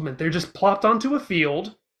no movement. They're just plopped onto a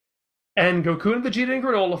field, and Goku and Vegeta and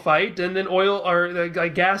Granolah fight, and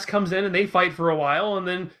then gas comes in and they fight for a while, and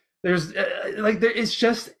then there's it's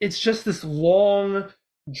just this long,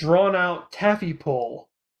 drawn out taffy pull.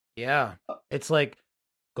 Yeah, it's like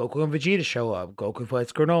Goku and Vegeta show up. Goku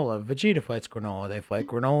fights Granolah. Vegeta fights Granolah. They fight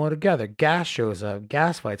Granolah together. Gas shows up.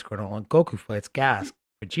 Gas fights Granolah. Goku fights Gas.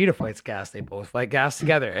 Vegeta fights Gas. They both fight Gas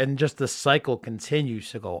together. And just the cycle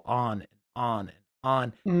continues to go on and on and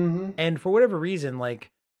on. Mm-hmm. And for whatever reason,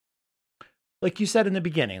 like you said in the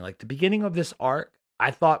beginning, like the beginning of this arc,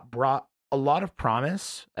 I thought brought a lot of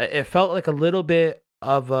promise. It felt like a little bit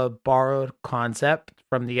of a borrowed concept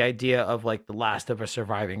from the idea of like the last of a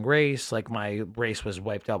surviving race. Like my race was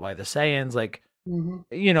wiped out by the Saiyans. Like Mhm.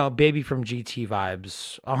 You know, baby from GT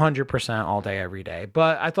vibes, 100% all day, every day.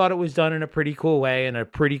 But I thought it was done in a pretty cool way and a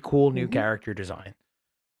pretty cool new Mhm. character design.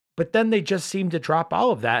 But then they just seem to drop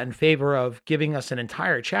all of that in favor of giving us an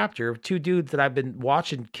entire chapter of two dudes that I've been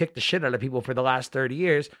watching kick the shit out of people for the last 30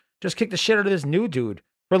 years, just kick the shit out of this new dude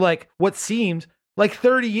for like what seemed like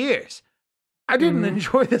 30 years. I didn't Mhm.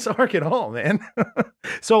 enjoy this arc at all, man.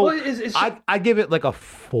 So Well, it's I give it like a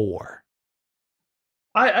 4.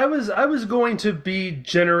 I was going to be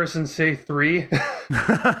generous and say 3.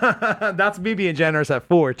 That's me being generous at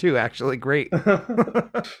 4 too, actually. Great.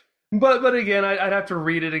 But again, I'd have to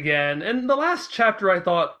read it again. And the last chapter, I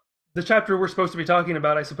thought the chapter we're supposed to be talking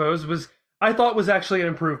about, I suppose, was I thought was actually an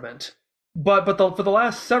improvement. For the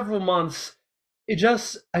last several months,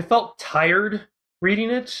 I felt tired reading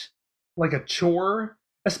it, like a chore.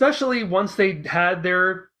 Especially once they had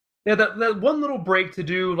that one little break to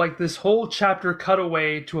do like this whole chapter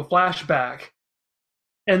cutaway to a flashback.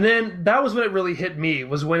 And then that was when it really hit me,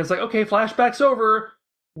 was when it's like, okay, flashback's over.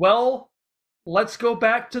 Well, let's go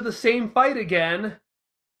back to the same fight again.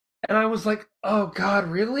 And I was like, oh God,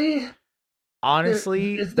 really?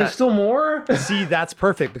 Honestly, There's still more? see, that's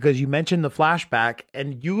perfect because you mentioned the flashback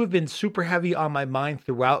and you have been super heavy on my mind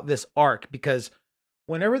throughout this arc because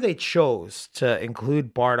whenever they chose to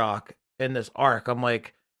include Bardock in this arc, I'm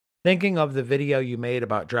like thinking of the video you made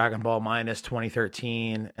about Dragon Ball Minus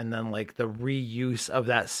 2013 and then like the reuse of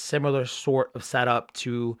that similar sort of setup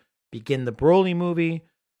to begin the Broly movie.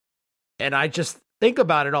 And I just think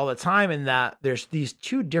about it all the time in that there's these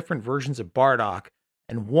two different versions of Bardock,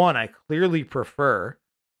 and one I clearly prefer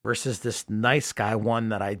versus this nice guy one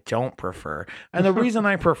that I don't prefer. And the reason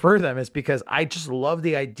I prefer them is because I just love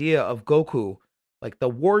the idea of Goku, like the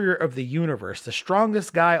warrior of the universe, the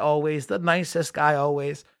strongest guy always, the nicest guy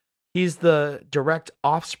always. He's the direct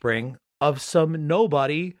offspring of some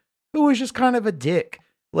nobody who was just kind of a dick.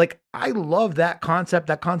 Like, I love that concept.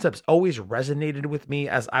 That concept's always resonated with me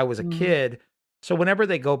as I was a kid. So whenever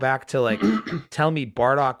they go back to like tell me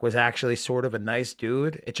Bardock was actually sort of a nice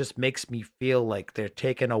dude, it just makes me feel like they're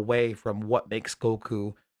taken away from what makes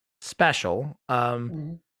Goku special.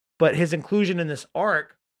 But his inclusion in this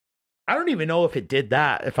arc, I don't even know if it did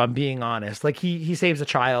that, if I'm being honest. Like he saves a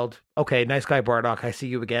child. Okay, nice guy Bardock, I see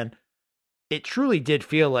you again. It truly did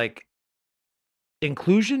feel like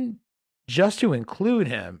inclusion just to include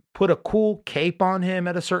him, put a cool cape on him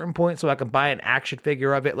at a certain point so I can buy an action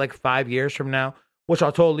figure of it like 5 years from now, which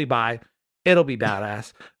I'll totally buy. It'll be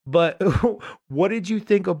badass. But what did you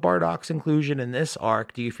think of Bardock's inclusion in this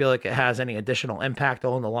arc? Do you feel like it has any additional impact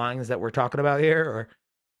on the lines that we're talking about here?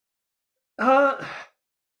 Or uh,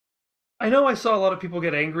 I know I saw a lot of people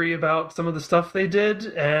get angry about some of the stuff they did,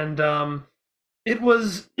 and it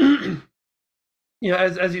was,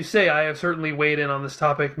 as you say, I have certainly weighed in on this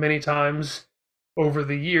topic many times over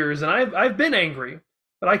the years, and I've been angry,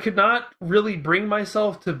 but I could not really bring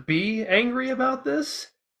myself to be angry about this.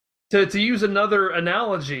 To use another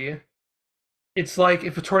analogy, it's like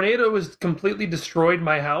if a tornado has completely destroyed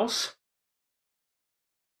my house,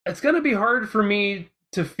 it's going to be hard for me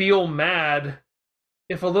to feel mad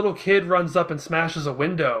if a little kid runs up and smashes a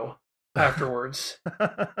window afterwards.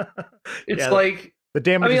 It's yeah, like, the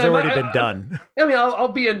damage has already been done. I'll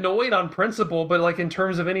be annoyed on principle, but like in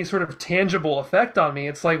terms of any sort of tangible effect on me,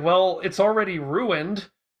 it's like, well, it's already ruined,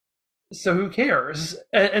 so who cares?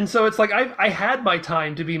 And so it's like I had my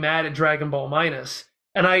time to be mad at Dragon Ball Minus,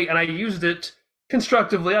 and I used it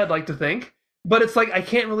constructively, I'd like to think. But it's like I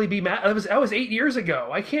can't really be mad. I was 8 years ago.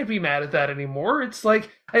 I can't be mad at that anymore. It's like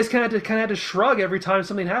I just kind of had to shrug every time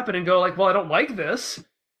something happened and go like, well, I don't like this.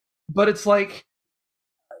 But it's like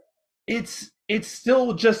it's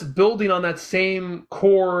still just building on that same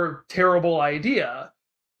core terrible idea.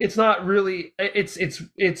 It's not really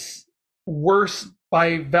it's worse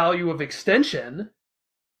by value of extension,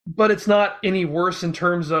 but it's not any worse in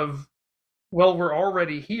terms of, well, we're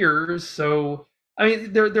already here, so I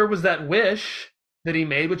mean there was that wish that he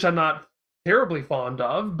made, which I'm not terribly fond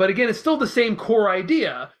of, but again, it's still the same core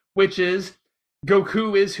idea, which is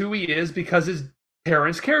Goku is who he is because his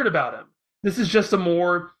parents cared about him. This is just a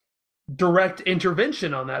more direct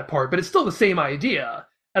intervention on that part, but it's still the same idea.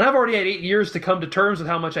 And I've already had 8 years to come to terms with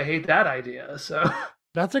how much I hate that idea. So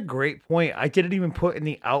That's a great point. I didn't even put in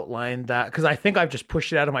the outline that because I think I've just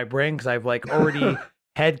pushed it out of my brain because I've like already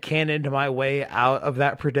headcanoned my way out of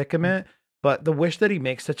that predicament. But the wish that he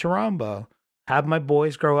makes to Tarambo, have my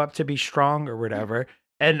boys grow up to be strong or whatever.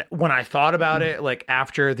 And when I thought about it, like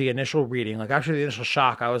after the initial reading, like after the initial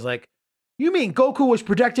shock, I was like, you mean Goku was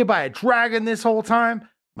protected by a dragon this whole time?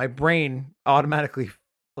 My brain automatically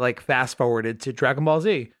like fast forwarded to Dragon Ball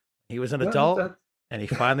Z. He was an adult and he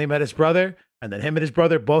finally met his brother. And then him and his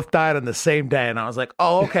brother both died on the same day. And I was like,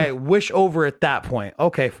 oh, okay, wish over at that point.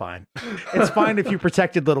 Okay, fine. It's fine if you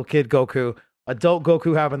protected little kid Goku. Adult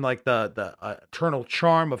Goku having like the eternal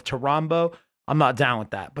charm of Tarambo. I'm not down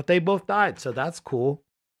with that. But they both died, so that's cool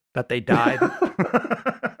that they died.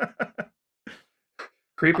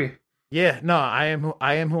 Creepy. Yeah, no, I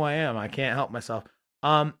am who I am. I can't help myself.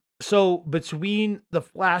 So between the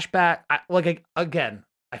flashback, again,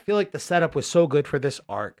 I feel like the setup was so good for this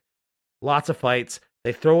arc. Lots of fights.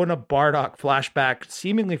 They throw in a Bardock flashback,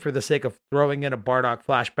 seemingly for the sake of throwing in a Bardock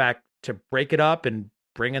flashback to break it up and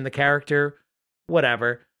bring in the character.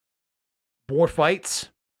 Whatever. More fights.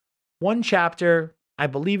 One chapter, I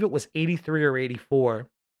believe it was 83 or 84.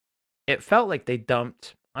 It felt like they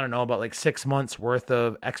dumped, I don't know, about like 6 months worth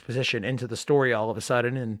of exposition into the story all of a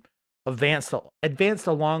sudden and advanced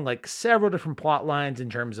along like several different plot lines in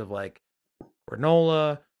terms of like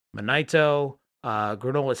Granolah, Manito,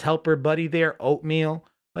 Granola's helper buddy there, Oatmeal,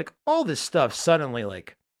 like all this stuff suddenly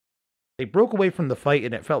like they broke away from the fight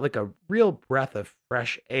and it felt like a real breath of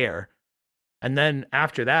fresh air. And then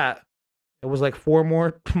after that, it was like 4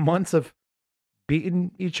 more months of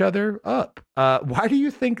beating each other up. Why do you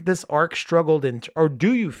think this arc struggled or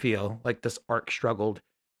do you feel like this arc struggled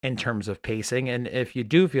in terms of pacing? And if you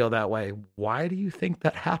do feel that way, why do you think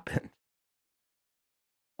that happened?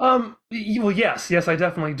 Well, yes, I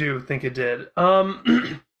definitely do think it did.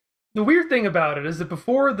 The weird thing about it is that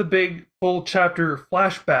before the big full chapter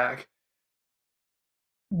flashback,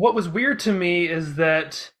 what was weird to me is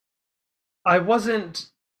that I wasn't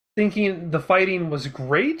thinking the fighting was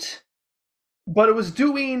great, but it was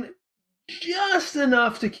doing just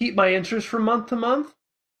enough to keep my interest from month to month.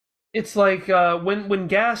 It's like when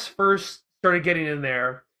Gas first started getting in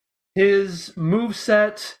there, his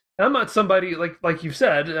moveset. I'm not somebody like you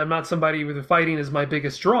said. I'm not somebody with fighting is my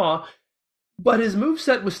biggest draw, but his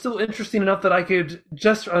moveset was still interesting enough that I could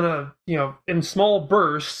just on in small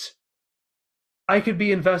bursts, I could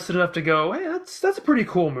be invested enough to go, hey, that's a pretty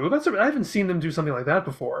cool move. I haven't seen them do something like that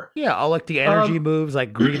before. Yeah, I like the energy moves,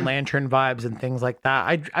 like Green Lantern vibes and things like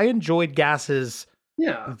that. I enjoyed Gas's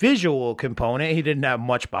visual component. He didn't have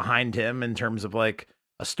much behind him in terms of like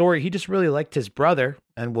a story. He just really liked his brother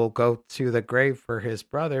and will go to the grave for his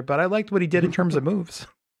brother. But I liked what he did in terms of moves.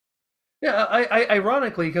 Yeah, I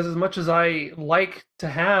ironically, because as much as I like to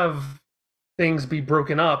have things be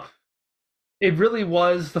broken up, it really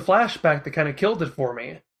was the flashback that kind of killed it for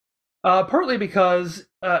me. Partly because,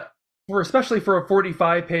 especially for a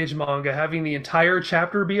 45-page manga, having the entire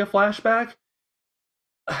chapter be a flashback,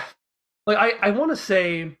 like I want to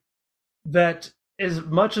say that as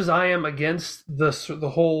much as I am against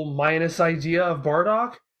the whole minus idea of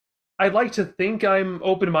Bardock, I'd like to think I'm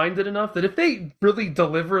open-minded enough that if they really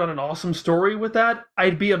delivered on an awesome story with that,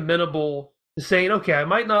 I'd be amenable to saying, okay, I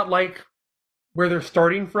might not like where they're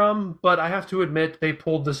starting from, but I have to admit they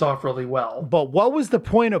pulled this off really well. But what was the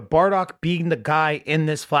point of Bardock being the guy in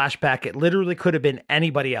this flashback? It literally could have been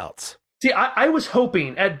anybody else. See, I was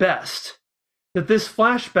hoping at best that this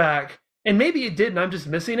flashback, and maybe it did and I'm just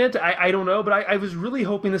missing it, I don't know, but I was really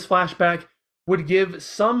hoping this flashback would give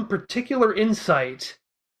some particular insight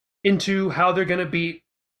into how they're going to beat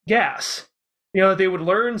Gas. They would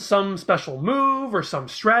learn some special move or some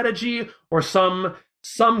strategy or some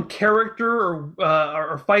character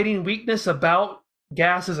or fighting weakness about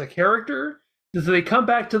Gas as a character, so they come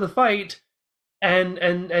back to the fight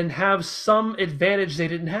and have some advantage they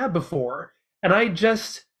didn't have before. And I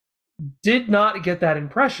just did not get that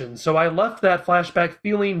impression. So I left that flashback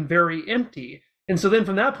feeling very empty. And so then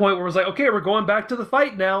from that point where it was like, okay, we're going back to the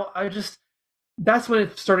fight now, that's when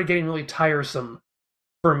it started getting really tiresome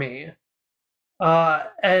for me.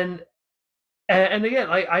 And again,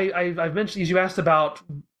 I've mentioned, you asked about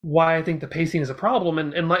why I think the pacing is a problem,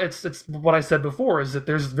 and it's what I said before, is that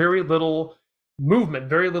there's very little movement,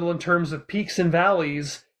 very little in terms of peaks and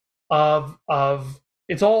valleys of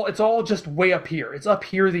it's all just way up here. It's up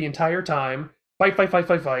here the entire time.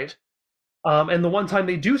 Fight. And the one time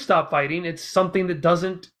they do stop fighting, it's something that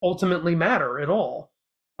doesn't ultimately matter at all.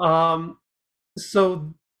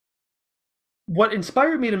 So what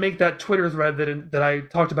inspired me to make that Twitter thread that I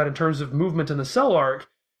talked about in terms of movement in the Cell arc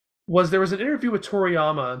was there was an interview with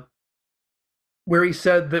Toriyama where he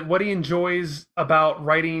said that what he enjoys about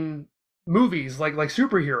writing movies like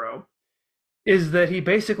superhero is that he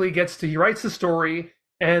basically he writes the story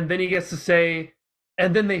and then he gets to say,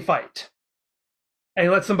 and then they fight. And he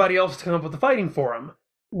lets somebody else come up with the fighting for him,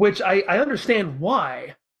 which I understand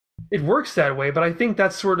why it works that way, but I think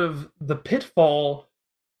that's sort of the pitfall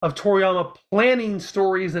of Toriyama planning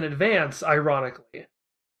stories in advance, ironically.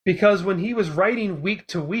 Because when he was writing week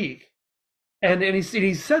to week, and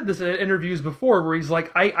he said this in interviews before, where he's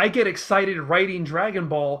like, I get excited writing Dragon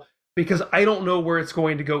Ball because I don't know where it's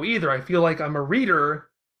going to go either. I feel like I'm a reader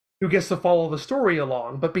who gets to follow the story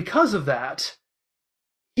along. But because of that,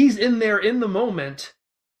 he's in there in the moment,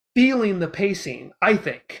 feeling the pacing, I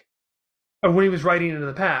think, of when he was writing in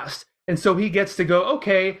the past. And so he gets to go,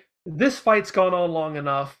 okay, this fight's gone on long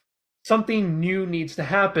enough. Something new needs to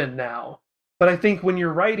happen now. But I think when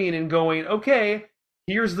you're writing and going, okay,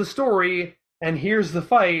 here's the story and here's the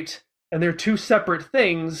fight, and they're two separate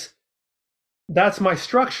things, that's my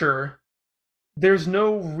structure. There's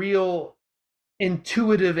no real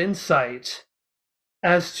intuitive insight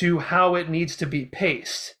as to how it needs to be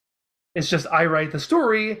paced. It's just I write the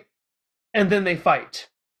story and then they fight.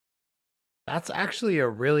 That's actually a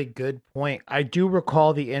really good point. I do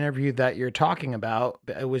recall the interview that you're talking about.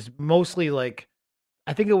 It was mostly like,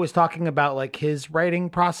 I think it was talking about like his writing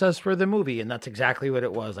process for the movie, and that's exactly what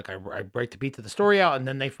it was. Like I write the beats of the story out, and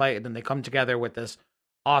then they fight, and then they come together with this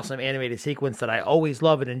awesome animated sequence that I always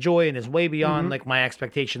love and enjoy, and is way beyond like my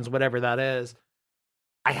expectations, whatever that is.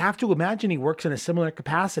 I have to imagine he works in a similar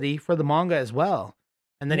capacity for the manga as well.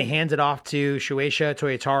 And then he hands it off to Shueisha,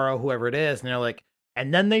 Toyotaro, whoever it is, and they're like,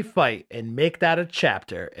 and then they fight and make that a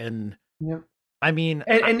chapter. And I mean,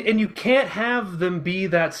 and you can't have them be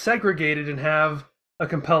that segregated and have a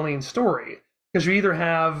compelling story, because you either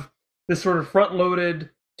have this sort of front-loaded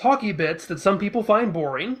talky bits that some people find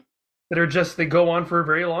boring, that are just, they go on for a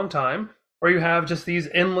very long time, or you have just these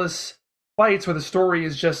endless fights where the story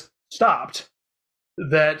is just stopped,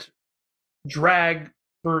 that drag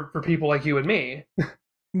for people like you and me.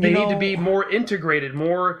 They need to be more integrated,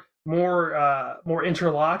 more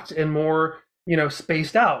interlocked, and more,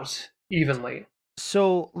 spaced out evenly.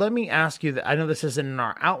 So let me ask you that. I know this isn't in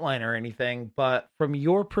our outline or anything, but from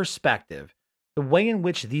your perspective, the way in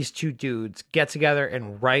which these two dudes get together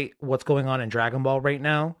and write what's going on in Dragon Ball right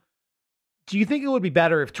now, do you think it would be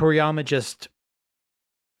better if Toriyama just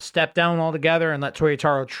stepped down altogether and let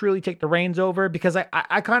Toyotaro truly take the reins over? Because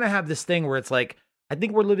I kind of have this thing where it's like, I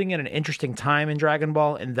think we're living in an interesting time in Dragon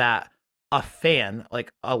Ball, in that a fan,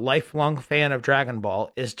 like a lifelong fan of Dragon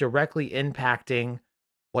Ball, is directly impacting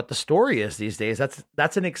what the story is these days.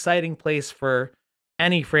 That's an exciting place for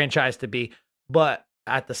any franchise to be. But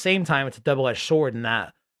at the same time, it's a double-edged sword in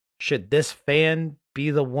that, should this fan be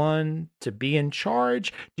the one to be in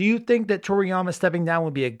charge? Do you think that Toriyama stepping down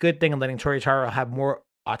would be a good thing and letting Toyotaro have more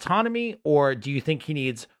autonomy, or do you think he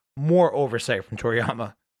needs more oversight from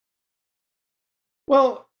Toriyama?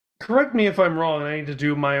 Well, correct me if I'm wrong. I need to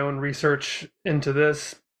do my own research into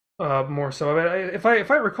this more so. If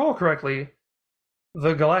I recall correctly,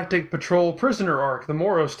 the Galactic Patrol prisoner arc, the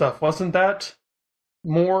Moro stuff, wasn't that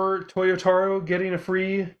more Toyotaro getting a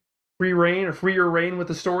freer reign with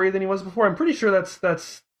the story than he was before? I'm pretty sure that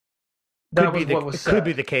was what was said. Could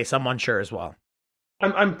be the case. I'm unsure as well.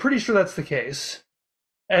 I'm pretty sure that's the case.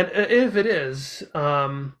 And if it is,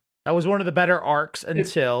 that was one of the better arcs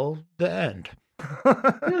until the end.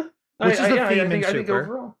 Yeah, Which is the theme I think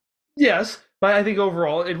overall, yes, but I think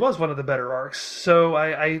overall it was one of the better arcs. So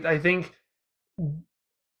I think,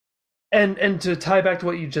 and to tie back to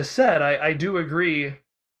what you just said, I do agree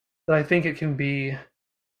that I think it can be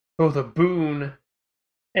both a boon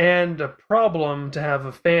and a problem to have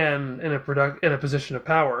a fan in a position of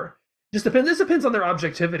power. This depends on their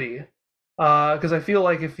objectivity, because I feel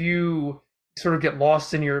like if you sort of get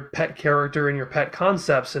lost in your pet character and your pet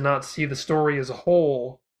concepts and not see the story as a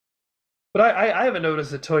whole. But I haven't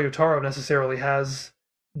noticed that Toyotaro necessarily has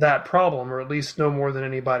that problem, or at least no more than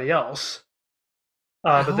anybody else.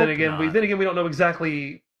 But then again, we don't know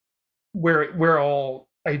exactly where all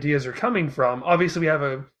ideas are coming from. Obviously, we have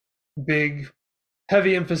a big,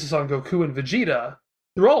 heavy emphasis on Goku and Vegeta.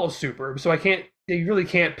 They're all super, so you really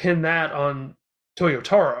can't pin that on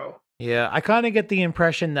Toyotaro. Yeah, I kind of get the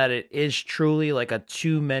impression that it is truly like a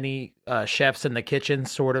too many chefs in the kitchen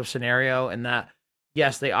sort of scenario, and that,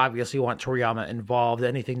 yes, they obviously want Toriyama involved.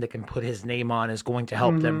 Anything that can put his name on is going to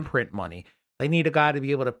help them print money. They need a guy to be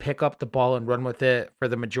able to pick up the ball and run with it for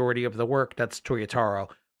the majority of the work. That's Toyotaro.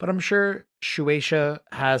 But I'm sure Shueisha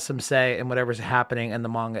has some say in whatever's happening in the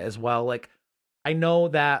manga as well. Like, I know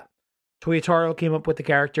that Toyotaro came up with the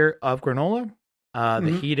character of Granolah.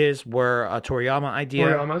 The Hidas were a Toriyama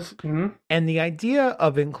idea. And the idea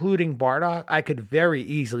of including Bardock, I could very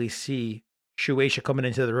easily see Shueisha coming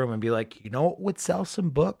into the room and be like, you know what would sell some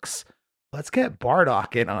books? Let's get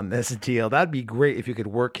Bardock in on this deal. That'd be great if you could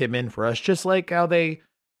work him in for us, just like how they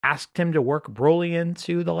asked him to work Broly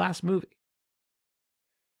into the last movie.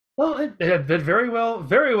 Well, it very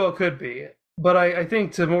well could be. But I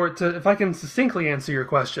think if I can succinctly answer your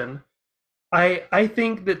question, I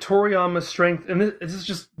think that Toriyama's strength, and this is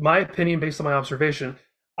just my opinion based on my observation,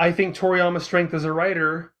 I think Toriyama's strength as a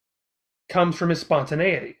writer comes from his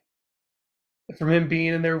spontaneity, from him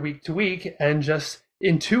being in there week to week and just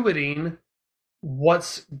intuiting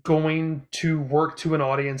what's going to work to an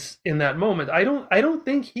audience in that moment. I don't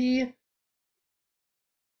think he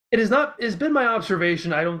it is not it's been my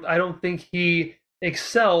observation. I don't think he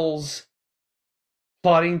excels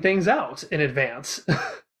plotting things out in advance.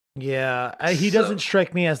 Yeah, he So doesn't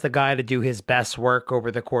strike me as the guy to do his best work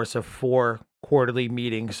over the course of 4 quarterly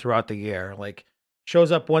meetings throughout the year. Like,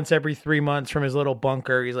 shows up once every 3 months from his little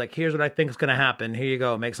bunker. He's like, "Here's what I think is going to happen. Here you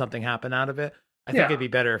go. Make something happen out of it." I think it'd yeah. be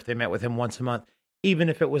better if they met with him once a month, even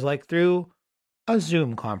if it was like through a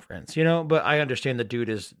Zoom conference, you know. But I understand the dude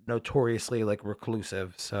is notoriously like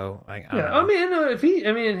reclusive, so I Yeah, don't I know. mean, if he,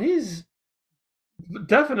 I mean, he's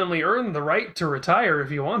definitely earned the right to retire if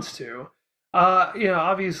he wants to.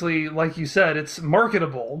 Obviously, like you said, it's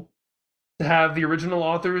marketable to have the original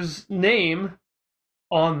author's name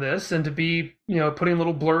on this and to be, putting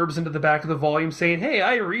little blurbs into the back of the volume saying, "Hey,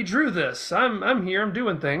 I redrew this. I'm here. I'm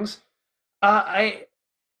doing things." I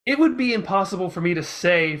It would be impossible for me to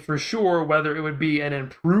say for sure whether it would be an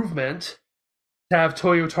improvement to have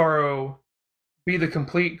Toyotaro be the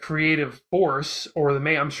complete creative force or the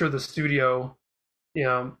main. I'm sure the studio, you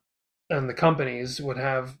know, and the companies would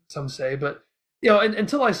have some say, but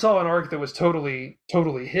until I saw an arc that was totally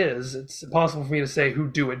his, it's impossible for me to say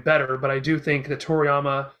who'd do it better. But I do think that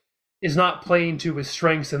Toriyama is not playing to his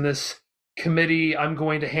strengths in this committee. I'm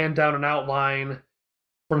going to hand down an outline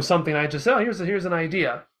from something I just here's an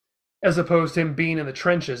idea, as opposed to him being in the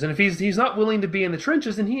trenches. And if he's not willing to be in the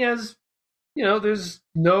trenches, then he has, there's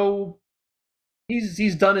no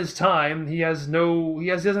he's done his time. He doesn't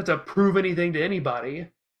have to prove anything to anybody.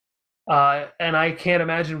 And I can't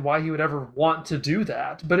imagine why he would ever want to do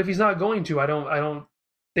that. But if he's not going to, I don't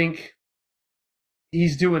think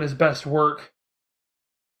he's doing his best work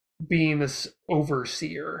being this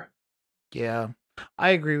overseer. Yeah, I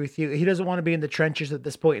agree with you. He doesn't want to be in the trenches at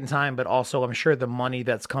this point in time, but also I'm sure the money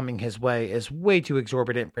that's coming his way is way too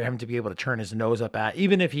exorbitant for him to be able to turn his nose up at,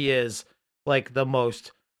 even if he is like the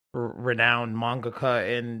most renowned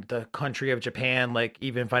mangaka in the country of Japan, like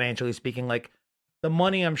even financially speaking, like the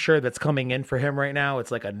money I'm sure that's coming in for him right now,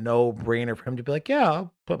 it's like a no-brainer for him to be like, "Yeah,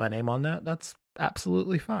 I'll put my name on that. That's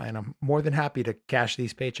absolutely fine. I'm more than happy to cash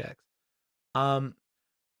these paychecks." Um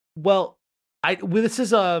well, this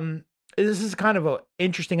is kind of a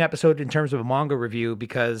interesting episode in terms of a manga review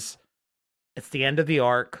because it's the end of the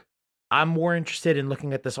arc. I'm more interested in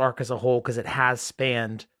looking at this arc as a whole because it has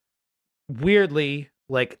spanned weirdly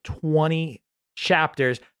like 20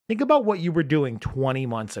 chapters. Think about what you were doing 20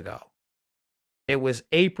 months ago. It was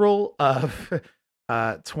April of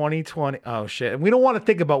 2020. Oh shit. And we don't want to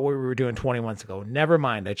think about what we were doing 20 months ago. Never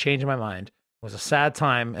mind. I changed my mind. It was a sad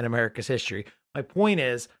time in America's history. My point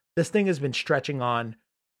is, this thing has been stretching on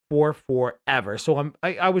for forever. So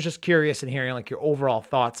I was just curious in hearing like your overall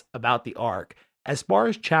thoughts about the arc. As far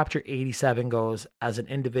as chapter 87 goes as an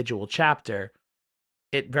individual chapter,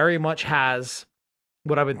 it very much has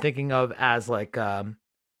what I've been thinking of as like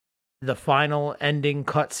the final ending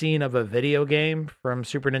cutscene of a video game from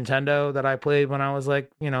Super Nintendo that I played when I was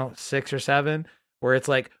like, 6 or 7, where it's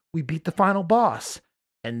like we beat the final boss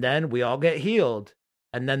and then we all get healed.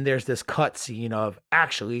 And then there's this cutscene of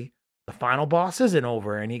actually the final boss isn't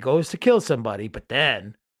over and he goes to kill somebody, but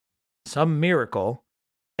then some miracle.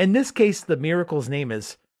 In this case, the miracle's name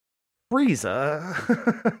is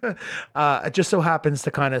Frieza. It just so happens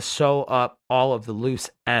to kind of sew up all of the loose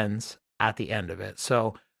ends at the end of it.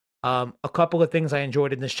 So, a couple of things I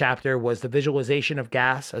enjoyed in this chapter was the visualization of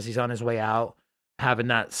Gas as he's on his way out, having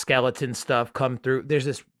that skeleton stuff come through. There's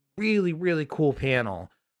this really, really cool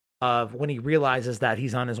panel of when he realizes that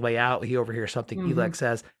he's on his way out, he overhears something Mm-hmm. Elec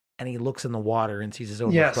says, and he looks in the water and sees his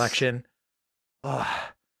own Yes. reflection.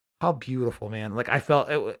 Oh, how beautiful, man. Like I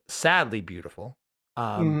felt it was sadly beautiful.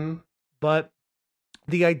 Um, Mm-hmm. but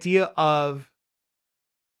the idea of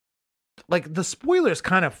like the spoilers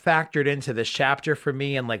kind of factored into this chapter for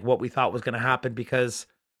me and like what we thought was going to happen because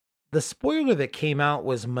the spoiler that came out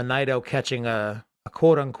was Monito catching a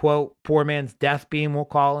quote unquote poor man's death beam, we'll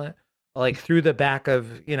call it, like through the back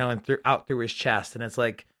of, and out through his chest. And it's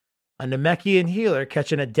like a Namekian healer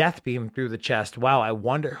catching a death beam through the chest. Wow, I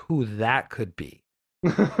wonder who that could be.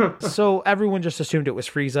 So everyone just assumed it was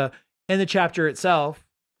Frieza. In the chapter itself,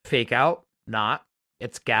 fake out, not.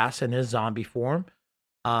 It's Gas in his zombie form.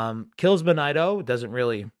 Kills Benito, doesn't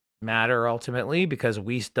really matter ultimately because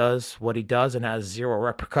Whis does what he does and has zero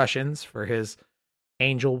repercussions for his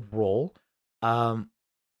angel role.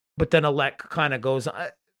 But then Alec kind of goes,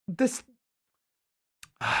 this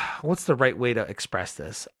what's the right way to express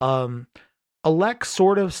this? Alec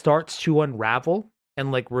sort of starts to unravel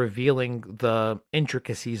and like revealing the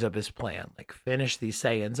intricacies of his plan. Like finish these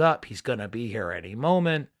Saiyans up. He's gonna be here any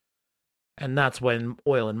moment. And that's when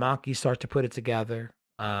Oil and Maki start to put it together.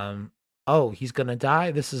 Oh, he's gonna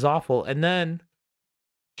die. This is awful. And then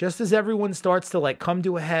just as everyone starts to like come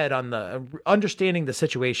to a head on the understanding the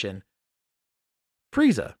situation,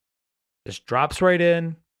 Frieza just drops right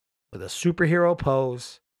in with a superhero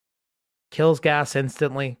pose, kills Gas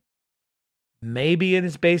instantly. Maybe in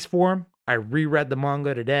his base form. I reread the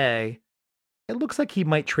manga today. It looks like he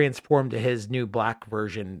might transform to his new black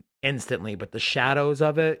version instantly, but the shadows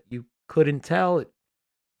of it, you couldn't tell. It's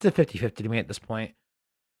a 50-50 to me at this point.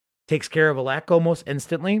 Takes care of Alec almost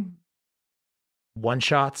instantly. One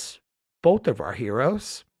shots both of our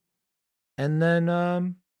heroes. And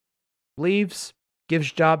then leaves,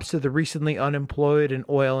 gives jobs to the recently unemployed and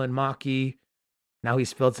Oil and Maki. Now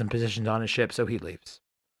he's filled some positions on his ship, so he leaves.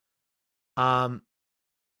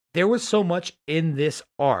 There was so much in this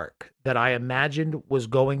arc that I imagined was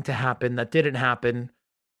going to happen that didn't happen.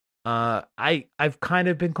 I've kind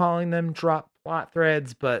of been calling them drop plot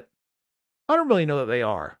threads, but I don't really know that they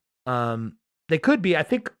are. They could be. I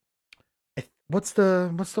think what's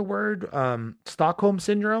the word? Stockholm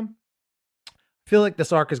syndrome. I feel like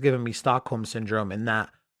this arc has given me Stockholm syndrome in that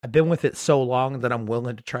I've been with it so long that I'm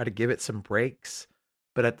willing to try to give it some breaks,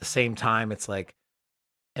 but at the same time, it's like,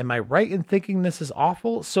 am I right in thinking this is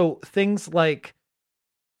awful? So things like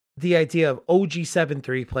the idea of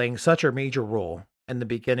OG-73 playing such a major role in the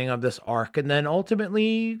beginning of this arc, and then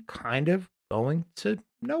ultimately kind of going to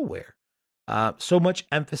nowhere. So much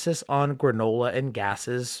emphasis on Granolah and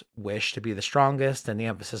Gas's wish to be the strongest, and the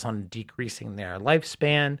emphasis on decreasing their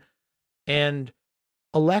lifespan, and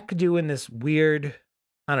Alec doing this weird,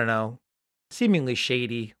 I don't know, seemingly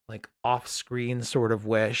shady, like off-screen sort of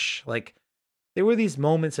wish. Like, there were these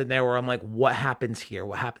moments in there where I'm like, what happens here?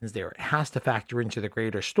 What happens there? It has to factor into the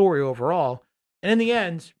greater story overall. And in the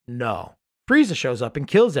end, no. Frieza shows up and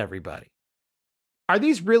kills everybody. Are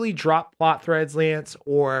these really drop plot threads, Lance?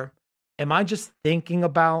 Or am I just thinking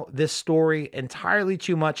about this story entirely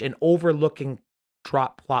too much and overlooking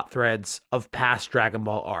drop plot threads of past Dragon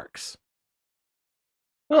Ball arcs?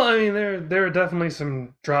 Well, I mean, there are definitely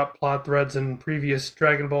some drop plot threads in previous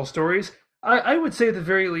Dragon Ball stories. I would say at the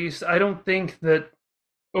very least, I don't think that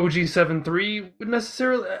OG-73 would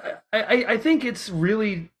necessarily. I think it's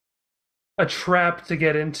really a trap to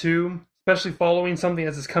get into, especially following something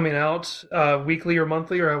as it's coming out weekly or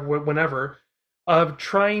monthly or whenever, of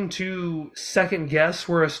trying to second guess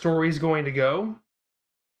where a story's going to go.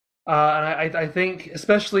 And I think,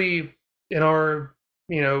 especially in our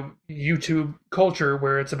YouTube culture,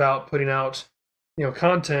 where it's about putting out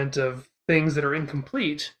content of things that are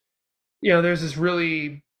incomplete, there's this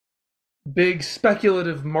really big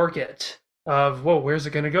speculative market of, whoa, where's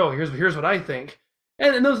it going to go? Here's what I think,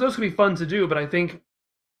 and those can be fun to do, but I think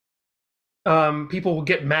people will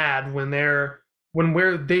get mad when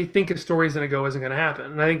where they think a story is going to go isn't going to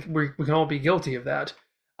happen, and I think we can all be guilty of that.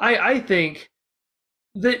 I think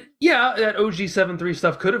that, yeah, that OG-73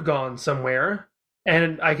 stuff could have gone somewhere,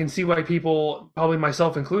 and I can see why people, probably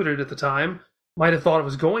myself included at the time, might have thought it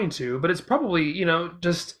was going to, but it's probably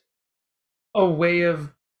just a way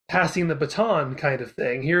of passing the baton kind of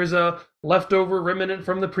thing. Here's a leftover remnant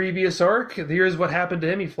from the previous arc. Here's what happened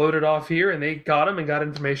to him. He floated off here, and they got him and got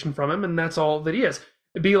information from him, and that's all that he is.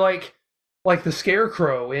 It'd be like the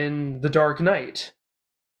Scarecrow in The Dark Knight,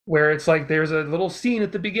 where it's like there's a little scene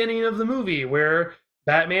at the beginning of the movie where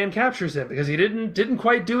Batman captures him because he didn't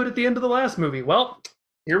quite do it at the end of the last movie. Well,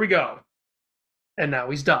 here we go, and now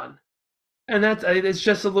he's done. And it's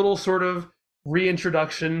just a little sort of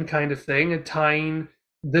reintroduction kind of thing, and tying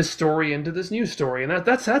this story into this new story, and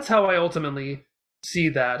that's how I ultimately see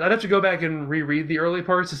that. I'd have to go back and reread the early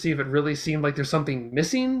parts to see if it really seemed like there's something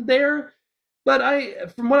missing there.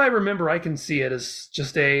 But from what I remember, I can see it as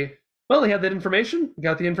just well, he had that information,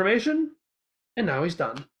 got the information, and now he's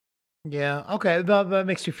done. Yeah, okay, that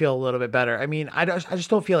makes you feel a little bit better. I mean, I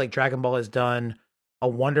just don't feel like Dragon Ball has done a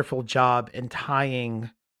wonderful job in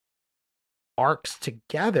tying arcs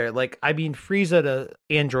together. Like, I mean, Frieza to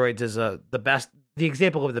androids is the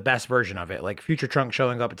example of the best version of it. Like, Future Trunks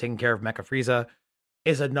showing up and taking care of Mecha Frieza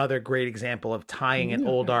is another great example of tying an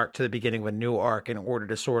old arc to the beginning of a new arc in order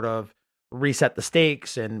to sort of reset the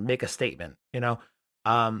stakes and make a statement.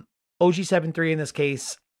 OG-73 in this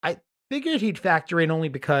case, I figured he'd factor in only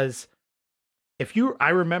because I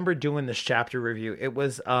remember doing this chapter review. It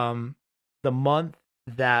was the month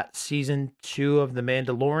that season 2 of The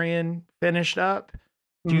Mandalorian finished up.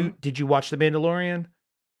 Did you watch The Mandalorian?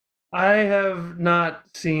 I have not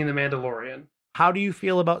seen The Mandalorian. How do you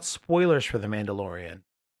feel about spoilers for The Mandalorian?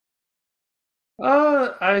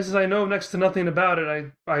 As I know next to nothing about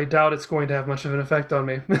it, I doubt it's going to have much of an effect on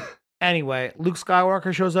me. Anyway, Luke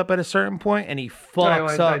Skywalker shows up at a certain point and he I,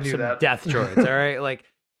 fucks I up knew some that. death droids. All right, like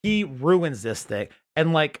he ruins this thing.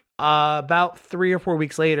 And like about 3 or 4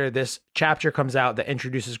 weeks later, this chapter comes out that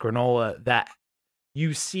introduces Granolah. That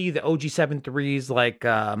you see the OG-73s like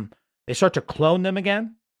they start to clone them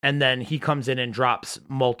again, and then he comes in and drops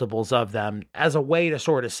multiples of them as a way to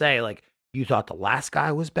sort of say like, you thought the last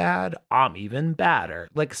guy was bad, I'm even badder,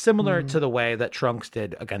 like similar to Hmm. the way that Trunks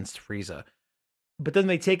did against Frieza. But then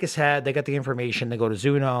they take his head, they get the information, they go to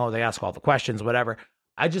Zuno, they ask all the questions, whatever.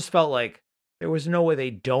 I just felt like there was no way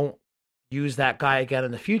they don't use that guy again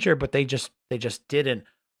in the future, but they just didn't.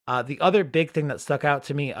 The other big thing that stuck out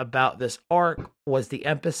to me about this arc was the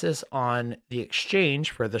emphasis on the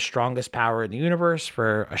exchange for the strongest power in the universe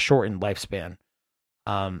for a shortened lifespan.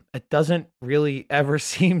 It doesn't really ever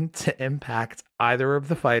seem to impact either of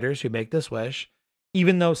the fighters who make this wish,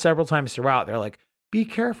 even though several times throughout they're like, be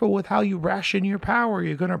careful with how you ration your power.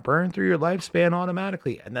 You're going to burn through your lifespan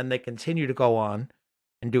automatically. And then they continue to go on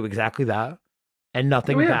and do exactly that. And Oh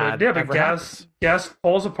nothing bad but ever happens. gas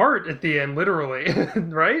falls apart at the end, literally,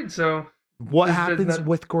 right? So What is happens that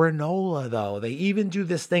with Granolah, though? They even do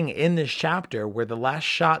this thing in this chapter where the last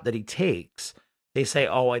shot that he takes, they say,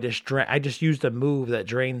 "Oh, I just used a move that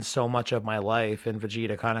drains so much of my life," and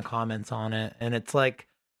Vegeta kind of comments on it, and it's like,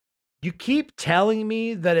 you keep telling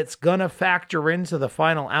me that it's gonna factor into the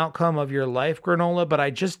final outcome of your life, Granolah, but I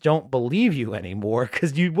just don't believe you anymore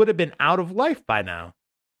because you would have been out of life by now.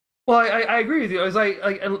 well, I agree with you. As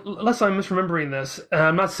unless I'm misremembering this,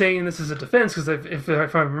 I'm not saying this is a defense because if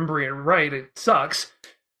I'm remembering it right, it sucks.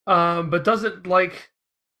 But doesn't like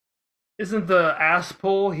isn't the ass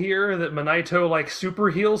pull here that Manito like super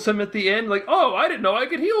heals him at the end? Like, oh, I didn't know I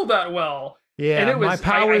could heal that well, and Yeah, it my was I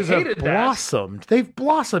powers have hated that. blossomed. They've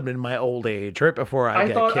blossomed in my old age, right before I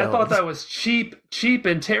get I thought killed. that was cheap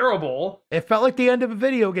and terrible. It felt like the end of a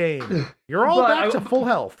video game. You're all But back to full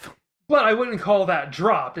health. I wouldn't call that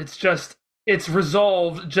dropped. It's just it's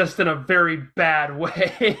resolved just in a very bad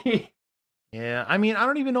way. Yeah, I mean, I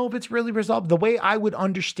don't even know if it's really resolved the way I would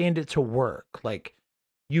understand it to work. Like,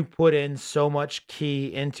 you put in so much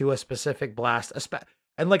key into a specific blast,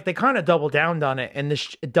 and like they kind of double down on it in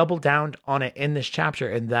this chapter,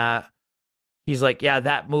 in that he's like, yeah,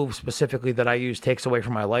 that move specifically that I use takes away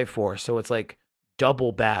from my life force, so it's like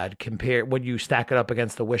double bad compared when you stack it up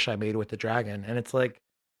against the wish I made with the dragon, and it's like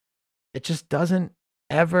it just doesn't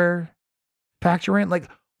ever factor in. Like,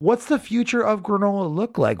 what's the future of Granolah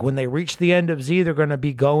look like when they reach the end of Z? They're going to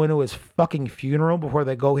be going to his fucking funeral before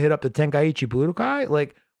they go hit up the Tenkaichi Budokai.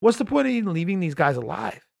 Like, what's the point of even leaving these guys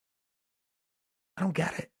alive? I don't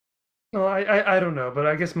get it. No, I don't know, but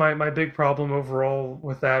I guess my big problem overall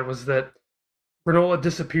with that was that Granola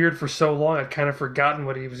disappeared for so long. I'd kind of forgotten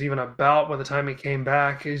what he was even about by the time he came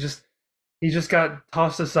back. He just got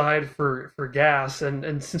tossed aside for gas.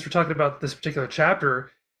 And since we're talking about this particular chapter,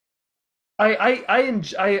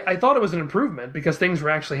 I thought it was an improvement because things were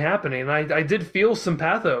actually happening. And I did feel some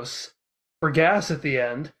pathos for gas at the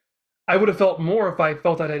end. I would have felt more if I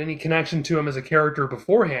felt I had any connection to him as a character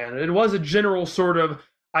beforehand. It was a general sort of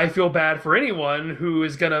I feel bad for anyone who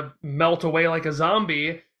is gonna melt away like a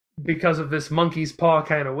zombie because of this monkey's paw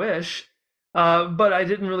kind of wish. But I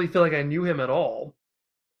didn't really feel like I knew him at all.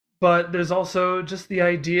 But there's also just the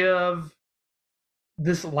idea of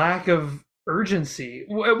this lack of urgency,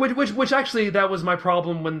 which actually that was my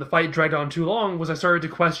problem when the fight dragged on too long. Was I started to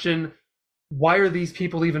question why are these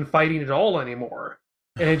people even fighting at all anymore?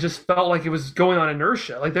 And it just felt like it was going on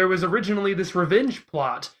inertia. Like there was originally this revenge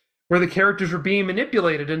plot where the characters were being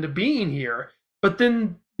manipulated into being here, but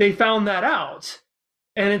then they found that out.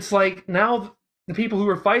 And it's like now the people who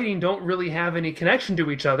are fighting don't really have any connection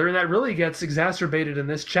to each other, and that really gets exacerbated in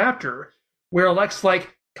this chapter, where Alex's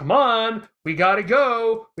like, "Come on, we gotta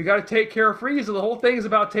go. We gotta take care of Frieza. The whole thing is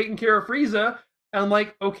about taking care of Frieza." And I'm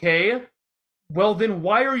like, okay, well then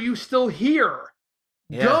why are you still here?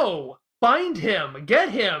 Yeah. Go find him, get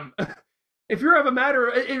him. If you have a matter,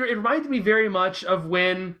 it reminds me very much of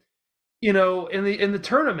when in the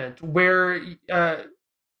tournament where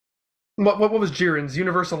what was Jiren's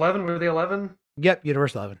Universe 11? Were they 11? Yep.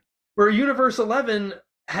 Universe 11. Where Universe 11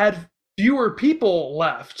 had fewer people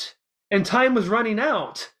left and time was running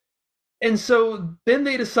out. And so then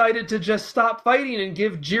they decided to just stop fighting and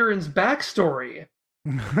give Jiren's backstory.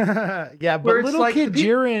 Yeah, but Where it's little like kid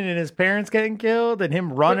Jiren and his parents getting killed and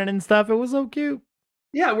him running and stuff, it was so cute.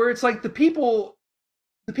 Yeah, where it's like the people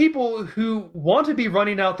who want to be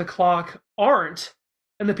running out the clock aren't,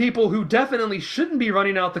 and the people who definitely shouldn't be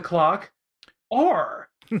running out the clock are.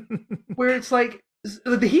 Where it's like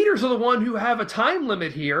the heaters are the one who have a time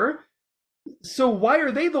limit here. So why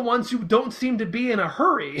are they the ones who don't seem to be in a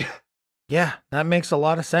hurry? Yeah, that makes a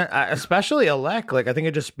lot of sense. Especially Alec. Like, I think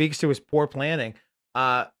it just speaks to his poor planning.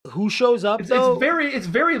 Who shows up though? It's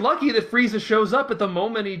very lucky that Frieza shows up at the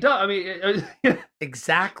moment he does. I mean,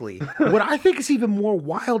 exactly. What I think is even more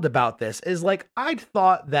wild about this is, like, I'd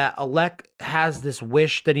thought that Alec has this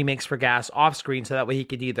wish that he makes for Gas off screen, so that way he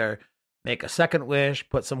could either make a second wish,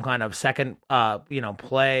 put some kind of second,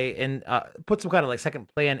 play in, put some kind of like second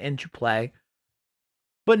plan into play.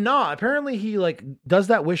 But no, apparently he like does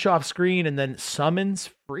that wish off screen and then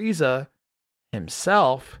summons Frieza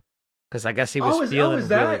himself. Because I guess he was feeling is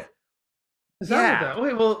that, really... Is that what that?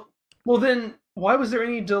 Wait, well then, why was there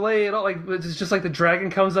any delay at all? Like, it's just like the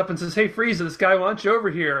dragon comes up and says, "Hey, Frieza, this guy wants you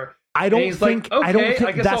over here." I don't think I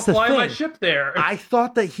guess that's I'll fly the thing. my ship there. I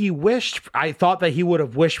thought that he would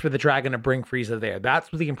have wished for the dragon to bring Frieza there. That's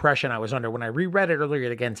the impression I was under when I reread it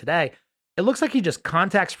earlier again today. It looks like he just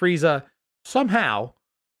contacts Frieza somehow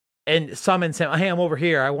and summons him. "Hey, I'm over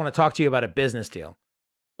here. I want to talk to you about a business deal."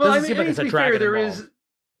 Well, seem like it's a dragon.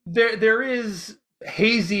 There is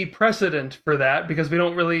hazy precedent for that, because we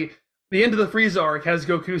don't really. The end of the Frieza arc has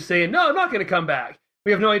Goku saying, "No, I'm not going to come back."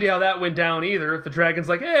 We have no idea how that went down either. If the dragon's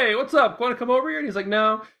like, "Hey, what's up? Want to come over here?" And he's like,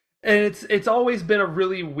 "No." And it's always been a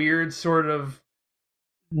really weird sort of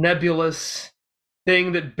nebulous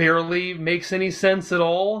thing that barely makes any sense at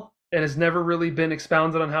all, and has never really been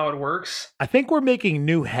expounded on how it works. I think we're making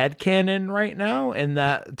new headcanon right now, in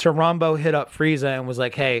that Tarambo hit up Frieza and was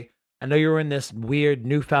like, "Hey, I know you're in this weird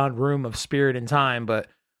newfound room of spirit and time, but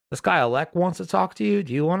this guy Alec wants to talk to you.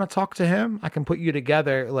 Do you want to talk to him? I can put you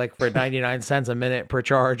together like for 99 cents a minute per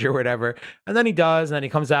charge or whatever." And then he does, and then he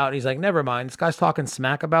comes out and he's like, "Never mind. This guy's talking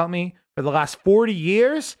smack about me for the last 40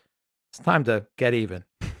 years. It's time to get even."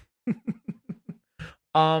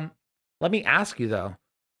 Let me ask you though.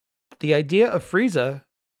 The idea of Frieza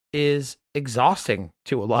is exhausting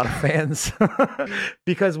to a lot of fans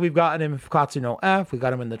because we've gotten him in Katsu no F, we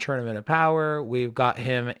got him in the Tournament of Power, we've got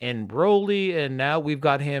him in Broly, and now we've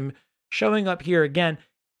got him showing up here again.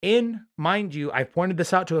 In, mind you, I've pointed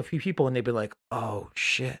this out to a few people and they've been like, "Oh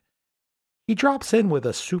shit." He drops in with a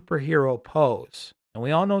superhero pose, and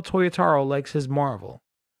we all know Toyotaro likes his Marvel.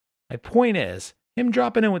 My point is, him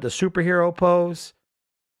dropping in with the superhero pose,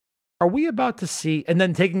 are we about to see, and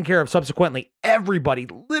then taking care of subsequently everybody,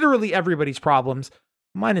 literally everybody's problems,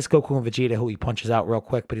 minus Goku and Vegeta, who he punches out real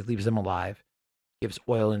quick, but he leaves them alive, gives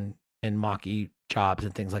oil and Maki jobs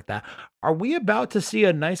and things like that. Are we about to see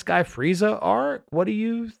a nice guy Frieza arc? What do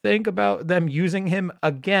you think about them using him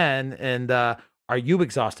again? And are you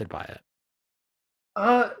exhausted by it?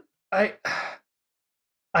 I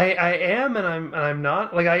am, and I'm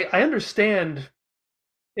not. Like, I understand.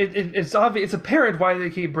 It's obvious. It's apparent why they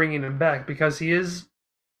keep bringing him back, because he is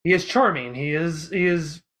charming. He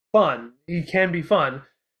is fun. He can be fun,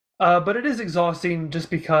 but it is exhausting just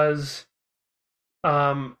because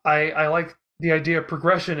I like the idea of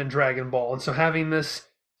progression in Dragon Ball, and so having this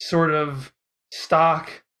sort of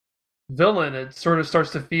stock villain, it sort of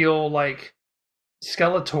starts to feel like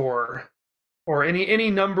Skeletor or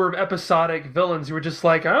any number of episodic villains who were just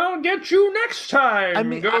like, "I'll get you next time." I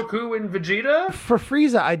mean, Goku and Vegeta. For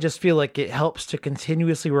Frieza, I just feel like it helps to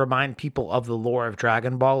continuously remind people of the lore of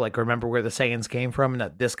Dragon Ball. Like, remember where the Saiyans came from, and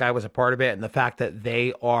that this guy was a part of it, and the fact that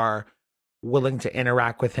they are willing to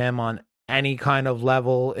interact with him on any kind of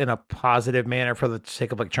level in a positive manner for the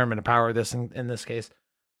sake of like Tournament of Power. This in this case,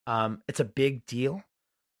 it's a big deal.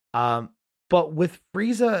 But with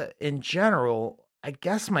Frieza in general, I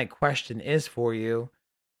guess my question is for you.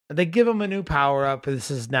 They give him a new power-up.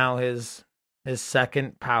 This is now his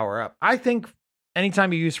second power-up. I think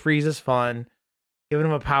anytime you use Frieza is fun. Giving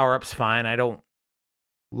him a power-up's fine. I don't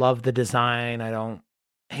love the design. I don't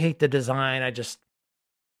hate the design.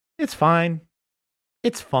 It's fine.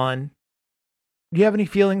 It's fun. Do you have any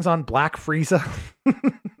feelings on Black Frieza?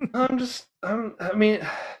 I mean,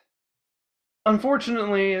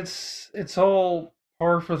 unfortunately, it's all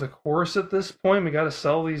par for the course at this point. We got to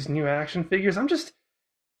sell these new action figures. I'm just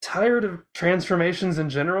tired of transformations in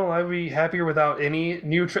general. I'd be happier without any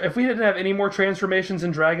new. If we didn't have any more transformations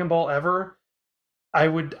in Dragon Ball ever, I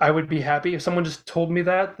would be happy. If someone just told me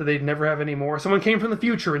that they'd never have any more. Someone came from the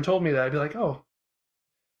future and told me that, I'd be like, oh,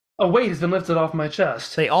 a weight has been lifted off my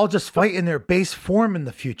chest. They all just fight in their base form in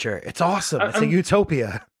the future. It's awesome. It's a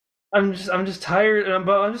utopia. I'm just tired.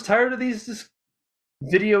 I'm just tired of these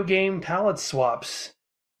video game palette swaps.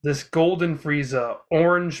 This golden Frieza,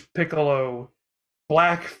 orange Piccolo,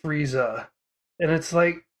 black Frieza, and it's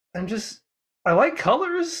like I'm just I like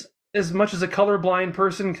colors as much as a colorblind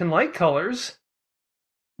person can like colors,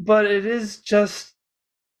 but it is just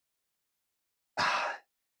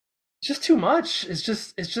too much. It's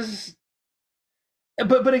just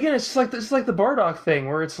but again, it's like the Bardock thing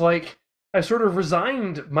where it's like I sort of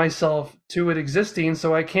resigned myself to it existing,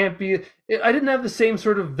 so I can't be. I didn't have the same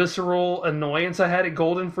sort of visceral annoyance I had at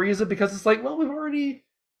Golden Frieza because it's like, well,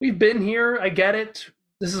 we've been here. I get it.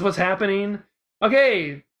 This is what's happening.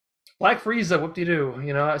 Okay, Black Frieza, whoop de doo.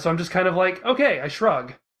 You know, so I'm just kind of like, okay, I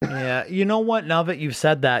shrug. Yeah, you know what? Now that you've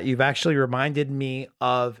said that, you've actually reminded me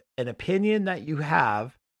of an opinion that you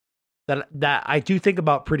have that I do think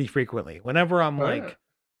about pretty frequently. Whenever I'm like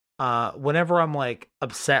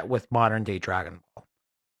upset with modern day Dragon Ball.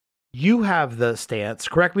 You have the stance,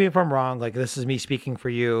 correct me if I'm wrong, like this is me speaking for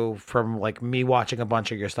you from like me watching a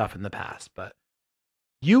bunch of your stuff in the past, but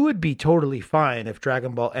you would be totally fine if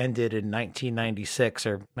Dragon Ball ended in 1996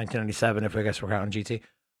 or 1997 if I guess we're counting GT.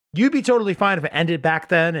 You'd be totally fine if it ended back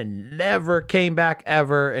then and never came back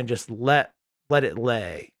ever and just let it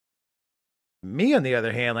lay. Me, on the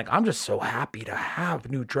other hand, like I'm just so happy to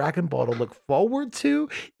have new Dragon Ball to look forward to,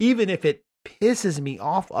 even if it pisses me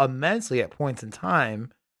off immensely at points in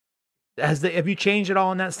time. Have you changed at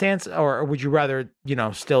all in that stance, or would you rather,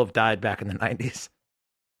 still have died back in the 90s?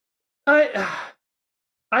 I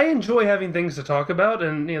I enjoy having things to talk about,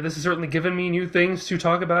 and this has certainly given me new things to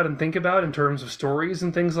talk about and think about in terms of stories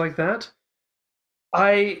and things like that.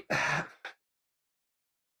 I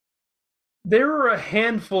There are a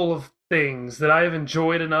handful of things that I have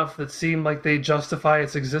enjoyed enough that seem like they justify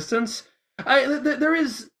its existence. There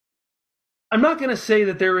is. I'm not going to say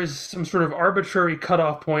that there is some sort of arbitrary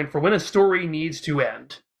cutoff point for when a story needs to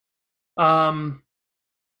end. Um,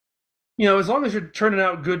 as long as you're turning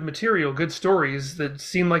out good material, good stories that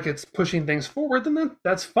seem like it's pushing things forward, then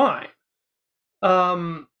that's fine.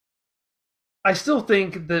 Um, I still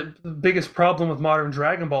think that the biggest problem with modern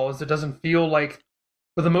Dragon Ball is it doesn't feel like,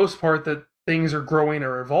 for the most part, that things are growing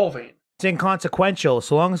or evolving. It's inconsequential.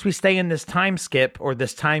 So long as we stay in this time skip or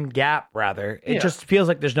this time gap, rather, it just feels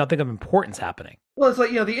like there's nothing of importance happening. Well, it's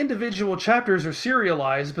like, the individual chapters are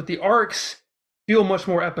serialized, but the arcs feel much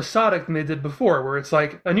more episodic than they did before, where it's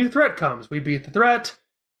like a new threat comes, we beat the threat,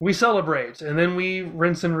 we celebrate, and then we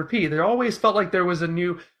rinse and repeat. There always felt like there was a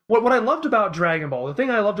new. What I loved about Dragon Ball, the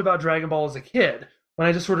thing I loved about Dragon Ball as a kid, when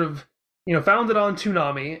I just sort of, found it on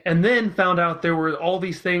Toonami, and then found out there were all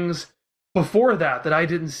these things before that I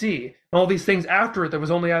didn't see, and all these things after it that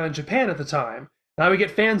was only out in Japan at the time. And I would get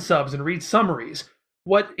fan subs and read summaries.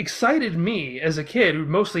 What excited me as a kid, who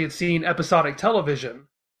mostly had seen episodic television,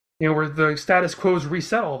 where the status quo's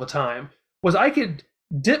reset all the time, was I could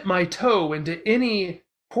dip my toe into any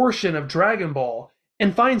portion of Dragon Ball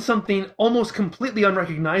and find something almost completely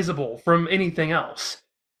unrecognizable from anything else.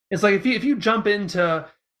 It's like if you jump into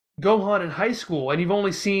Gohan in high school and you've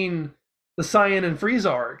only seen the Saiyan and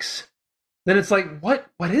Frieza arcs, then it's like, what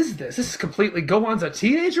is this? This is completely, Gohan's a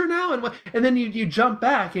teenager now? And then you jump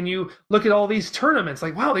back and you look at all these tournaments,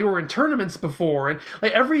 like, wow, they were in tournaments before. And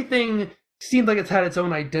like everything seemed like it's had its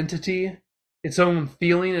own identity, its own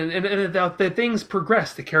feeling, and the things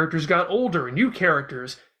progressed. The characters got older, new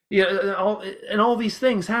characters, and all these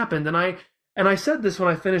things happened. And I said this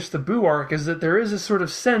when I finished the Boo arc, is that there is a sort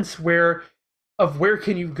of sense where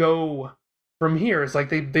can you go from here? It's like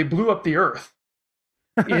they blew up the Earth.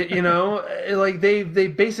 Like they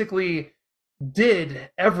basically did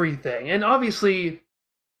everything, and obviously,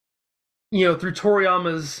 through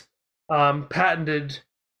Toriyama's patented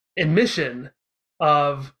admission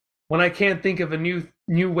of, when I can't think of a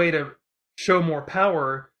new way to show more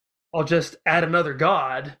power, I'll just add another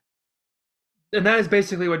god. And that is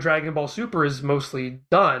basically what Dragon Ball Super is mostly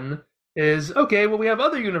done. Is, okay, well, we have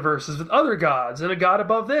other universes with other gods, and a god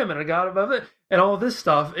above them, and a god above it, and all this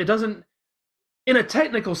stuff. It doesn't. In a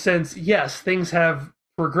technical sense, yes, things have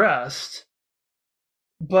progressed,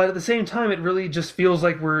 but at the same time, it really just feels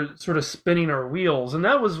like we're sort of spinning our wheels. And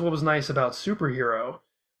that was what was nice about Superhero,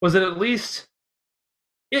 was that at least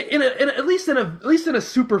in a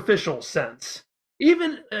superficial sense,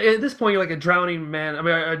 even at this point, you're like a drowning man. I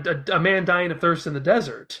mean, a man dying of thirst in the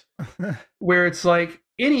desert, where it's like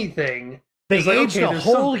anything. They aged a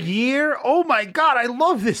whole year. Oh my god, I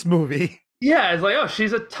love this movie. Yeah, it's like, oh,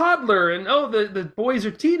 she's a toddler, and oh, the boys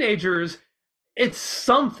are teenagers. It's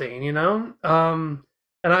something, And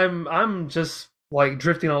I'm just like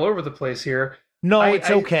drifting all over the place here. No, it's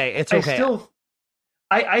okay. It's okay.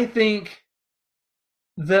 I think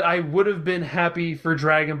that I would have been happy for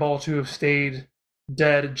Dragon Ball to have stayed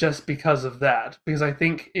dead just because of that. Because I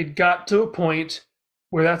think it got to a point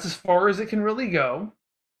where that's as far as it can really go.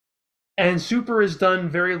 and Super has done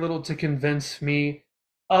very little to convince me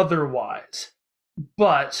otherwise.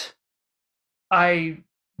 But I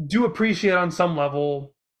do appreciate on some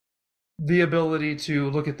level the ability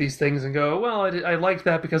to look at these things and go, well, I liked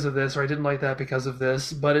that because of this, or I didn't like that because of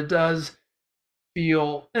this. But it does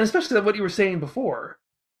feel, and especially what you were saying before,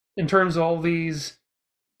 in terms of all these,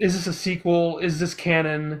 is this a sequel? Is this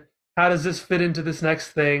canon? How does this fit into this next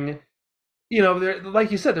thing? You know,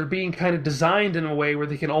 like you said, they're being kind of designed in a way where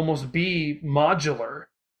they can almost be modular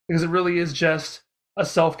because it really is just a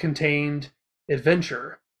self-contained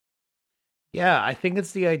adventure. Yeah, I think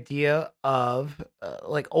it's the idea of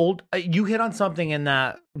like old. You hit on something in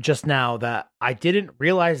that just now that I didn't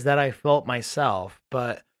realize that I felt myself,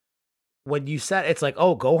 but when you said it's like,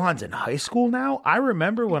 oh, Gohan's in high school now. I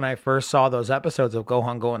remember when I first saw those episodes of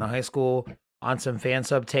Gohan going to high school on some fan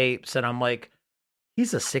sub tapes, and I'm like,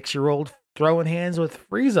 he's a 6-year-old throwing hands with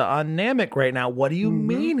Frieza on Namek right now. What do you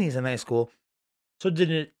mean he's in high school? So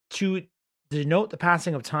to denote the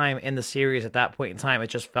passing of time in the series at that point in time, it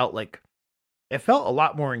just felt like it felt a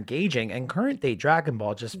lot more engaging. And current day Dragon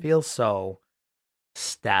Ball just feels so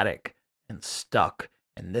static and stuck.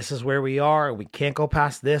 And this is where we are, and we can't go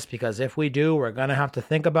past this because if we do, we're gonna have to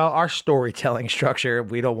think about our storytelling structure.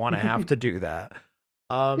 We don't want to have to do that.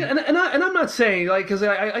 Yeah, and I'm not saying like because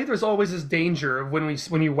I think there's always this danger of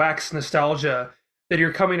when you wax nostalgia that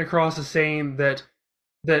you're coming across as saying that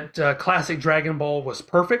classic Dragon Ball was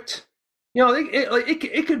perfect. You know,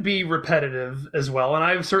 it could be repetitive as well, and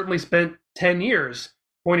I've certainly spent 10 years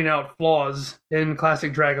pointing out flaws in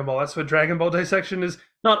classic Dragon Ball. That's what Dragon Ball Dissection is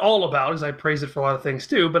not all about, as I praise it for a lot of things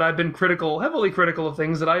too, but I've been heavily critical of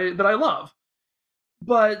things that I love.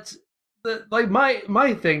 But like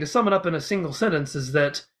my thing, to sum it up in a single sentence, is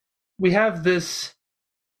that we have this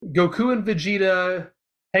Goku and Vegeta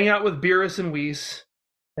hang out with Beerus and Whis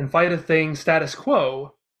and fight a thing status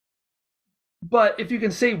quo. But if you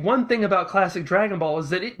can say one thing about classic Dragon Ball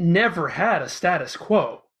is that it never had a status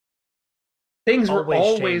quo. Things were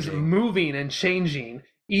always moving and changing.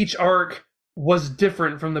 Each arc was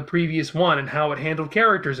different from the previous one and how it handled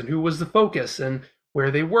characters and who was the focus and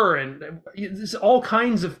where they were. And there's all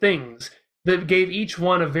kinds of things that gave each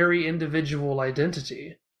one a very individual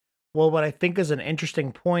identity. Well, what I think is an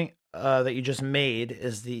interesting point that you just made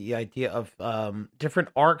is the idea of different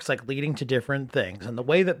arcs like leading to different things. And the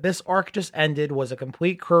way that this arc just ended was a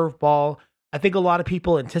complete curveball. I think a lot of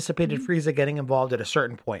people anticipated Frieza getting involved at a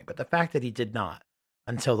certain point, but the fact that he did not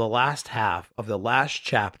until the last half of the last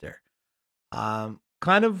chapter,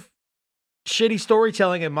 kind of shitty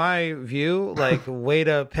storytelling in my view, like way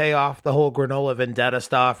to pay off the whole Granolah vendetta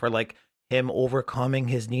stuff or like him overcoming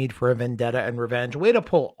his need for a vendetta and revenge. Way to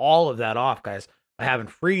pull all of that off, guys, by having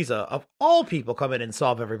Frieza, of all people, come in and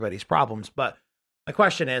solve everybody's problems. But my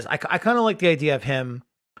question is, I kind of like the idea of him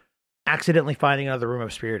accidentally finding another room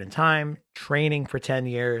of spirit and time, training for 10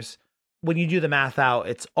 years. When you do the math out,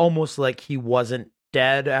 it's almost like he wasn't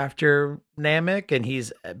dead after Namek, and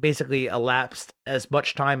he's basically elapsed as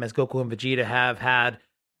much time as Goku and Vegeta have had,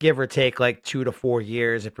 give or take like 2 to 4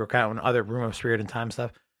 years if we're counting other room of spirit and time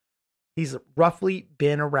stuff. He's roughly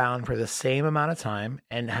been around for the same amount of time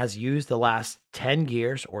and has used the last 10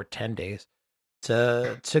 years or 10 days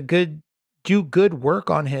to do good work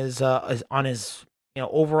on his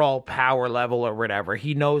overall power level or whatever.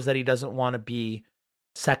 He knows that he doesn't want to be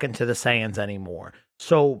second to the Saiyans anymore.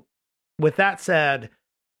 So with that said,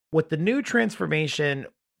 with the new transformation,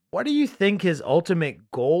 what do you think his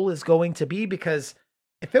ultimate goal is going to be? Because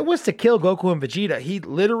if it was to kill Goku and Vegeta, he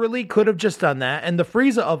literally could have just done that. And the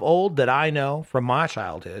Frieza of old that I know from my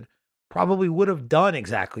childhood probably would have done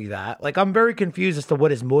exactly that. Like, I'm very confused as to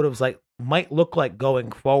what his motives might look like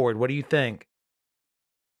going forward. What do you think?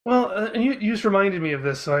 Well, and you just reminded me of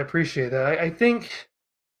this, so I appreciate that. I think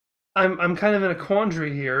I'm kind of in a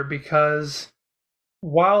quandary here because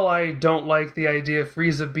while I don't like the idea of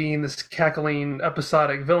Frieza being this cackling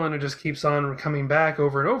episodic villain who just keeps on coming back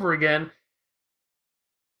over and over again,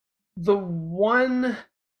 the one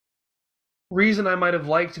reason I might have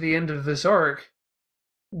liked the end of this arc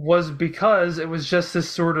was because it was just this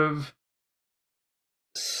sort of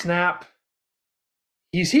snap.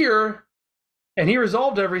 He's here, and he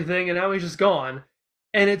resolved everything, and now he's just gone.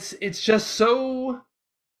 And it's just so.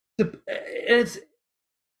 It's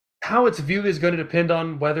how it's viewed is going to depend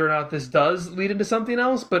on whether or not this does lead into something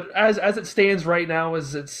else. But as it stands right now,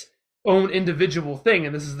 as its own individual thing,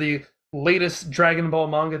 and this is the latest Dragon Ball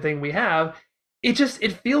manga thing we have, it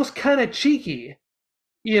feels kind of cheeky,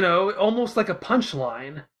 almost like a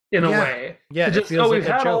punchline in a way. Yeah, it feels like we've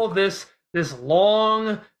had all of this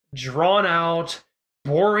long, drawn out,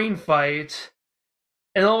 boring fight,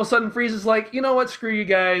 and all of a sudden Frieza's like, you know what, screw you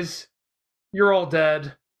guys, you're all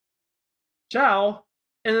dead. Ciao.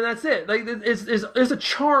 And then that's it. Like there's a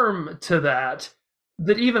charm to that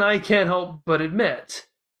that even I can't help but admit.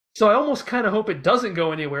 So I almost kind of hope it doesn't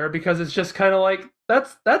go anywhere because it's just kind of like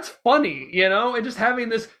that's funny, you know? And just having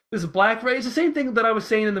this black ray. It's the same thing that I was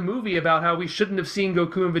saying in the movie about how we shouldn't have seen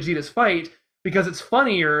Goku and Vegeta's fight because it's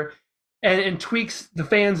funnier and tweaks the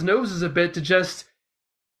fans' noses a bit to just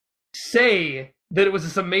say that it was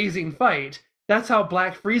this amazing fight. That's how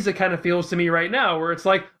Black Frieza kind of feels to me right now, where it's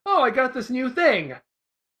like, oh, I got this new thing.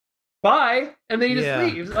 Bye. And then he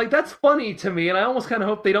just leaves. Like, that's funny to me, and I almost kind of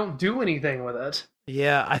hope they don't do anything with it.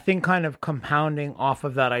 Yeah, I think kind of compounding off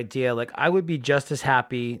of that idea, like I would be just as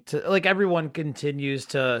happy to, like, everyone continues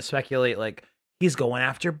to speculate, like, he's going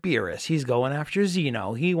after Beerus, he's going after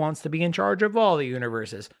Zeno, he wants to be in charge of all the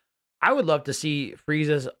universes. I would love to see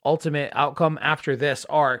Frieza's ultimate outcome after this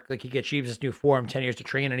arc. Like, he achieves his new form, 10 years to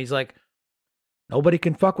train, and he's like, nobody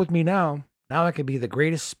can fuck with me now. Now I can be the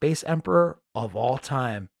greatest space emperor of all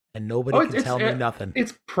time, and nobody can tell me nothing.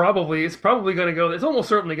 It's probably going to go. It's almost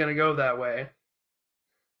certainly going to go that way.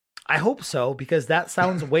 I hope so, because that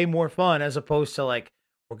sounds way more fun as opposed to like,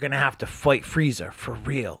 we're going to have to fight Frieza for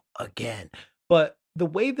real again. But the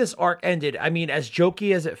way this arc ended, I mean, as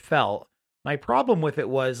jokey as it felt, my problem with it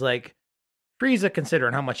was like, Frieza,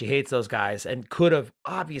 considering how much he hates those guys and could have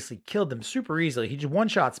obviously killed them super easily. He just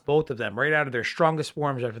one-shots both of them right out of their strongest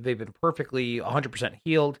forms after they've been perfectly 100%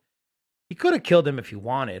 healed. He could have killed them if he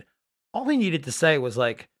wanted. All he needed to say was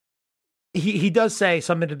like, he does say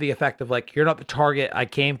something to the effect of like, you're not the target I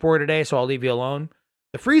came for today, so I'll leave you alone.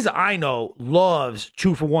 The Frieza I know loves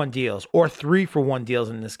 2-for-1 deals or 3-for-1 deals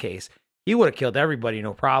in this case. He would have killed everybody,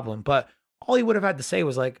 no problem. But all he would have had to say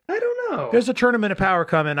was like, I don't know. There's a tournament of power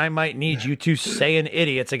coming. I might need you two saying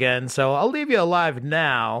idiots again, so I'll leave you alive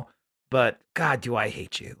now. But God, do I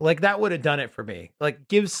hate you. Like, that would have done it for me. Like,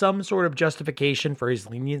 give some sort of justification for his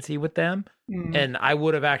leniency with them. And I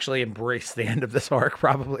would have actually embraced the end of this arc,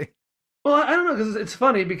 probably. Well, I don't know, because it's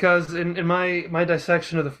funny because in my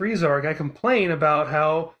dissection of the Frieza arc, I complain about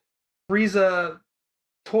how Frieza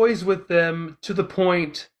toys with them to the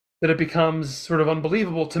point that it becomes sort of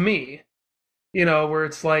unbelievable to me. You know, where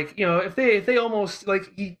it's like, you know, if they almost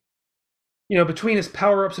like he, you know, between his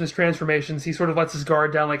power-ups and his transformations, he sort of lets his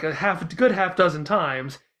guard down like a good half dozen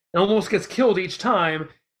times and almost gets killed each time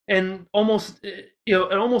and almost, you know,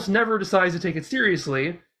 and almost never decides to take it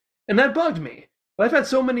seriously. And that bugged me. But I've had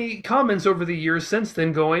so many comments over the years since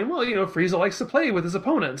then going, well, you know, Frieza likes to play with his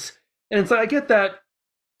opponents. And it's like, I get that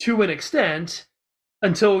to an extent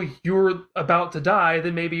until you're about to die,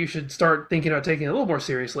 then maybe you should start thinking about taking it a little more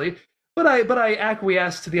seriously. But I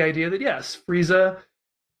acquiesce to the idea that yes, Frieza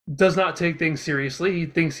does not take things seriously. He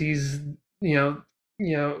thinks he's, you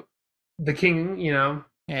know, the king, you know.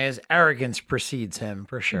 Yeah, his arrogance precedes him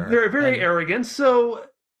for sure. Very, very arrogant. So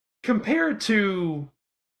compared to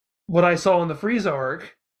what I saw in the Frieza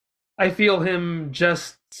arc, I feel him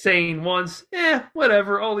just saying once,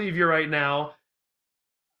 whatever, I'll leave you right now.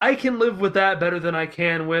 I can live with that better than I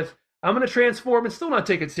can with, I'm going to transform and still not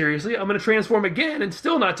take it seriously. I'm going to transform again and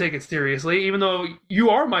still not take it seriously, even though you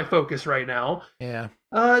are my focus right now. Yeah.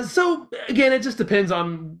 So, again, it just depends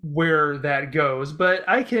on where that goes. But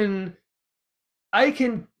I can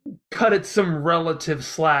cut it some relative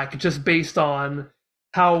slack just based on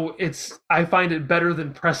how I find it better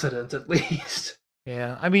than precedent, at least.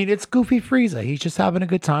 Yeah. I mean, it's Goofy Frieza. He's just having a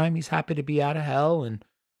good time. He's happy to be out of hell and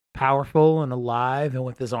powerful and alive and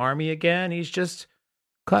with his army again. He's just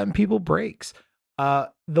cutting people breaks.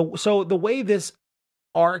 So the way this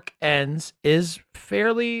arc ends is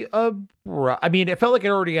fairly abrupt. I mean, it felt like it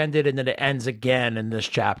already ended and then it ends again in this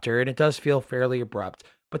chapter, and it does feel fairly abrupt.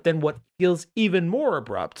 But then what feels even more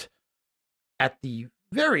abrupt at the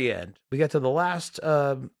very end, we get to the last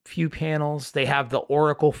few panels. They have the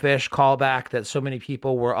Oracle Fish callback that so many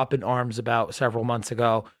people were up in arms about several months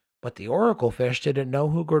ago, but the Oracle Fish didn't know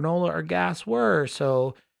who Granolah or Gas were,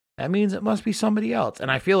 so that means it must be somebody else.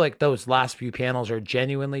 And I feel like those last few panels are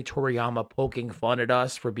genuinely Toriyama poking fun at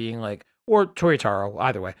us for being like, or Toyotaro,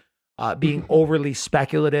 either way, being overly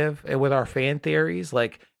speculative with our fan theories,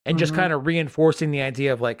 like, and just kind of reinforcing the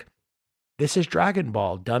idea of like, this is Dragon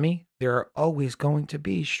Ball, dummy. There are always going to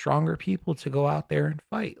be stronger people to go out there and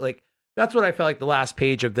fight. Like, that's what I felt like the last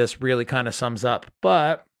page of this really kind of sums up,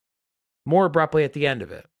 but more abruptly at the end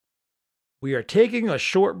of it. We are taking a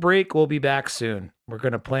short break. We'll be back soon. We're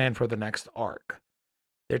going to plan for the next arc.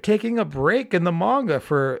 They're taking a break in the manga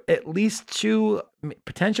for at least 2,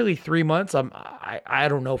 potentially 3 months. I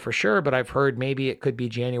don't know for sure, but I've heard maybe it could be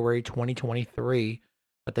January 2023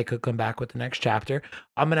 that they could come back with the next chapter.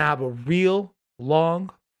 I'm going to have a real long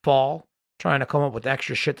fall trying to come up with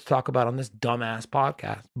extra shit to talk about on this dumbass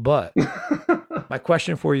podcast. But my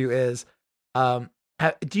question for you is,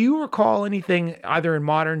 do you recall anything either in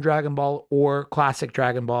modern Dragon Ball or classic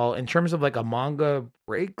Dragon Ball in terms of like a manga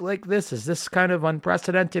break like this? Is this kind of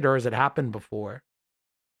unprecedented, or has it happened before?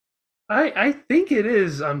 I think it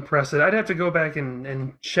is unprecedented. I'd have to go back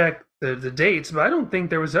and check the dates, but I don't think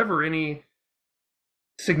there was ever any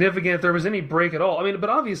significant, if there was any break at all. I mean, but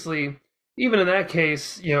obviously, even in that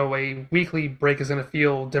case, a weekly break is going to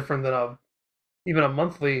feel different than even a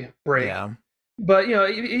monthly break. Yeah. But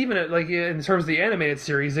even like in terms of the animated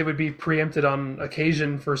series, it would be preempted on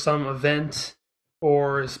occasion for some event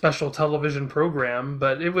or special television program,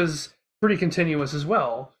 but it was pretty continuous as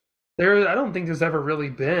well. I don't think there's ever really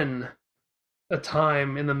been a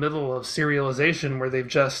time in the middle of serialization where they've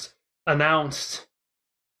just announced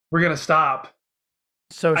we're going to stop.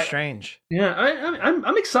 So strange.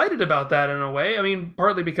 I'm excited about that in a way. I mean,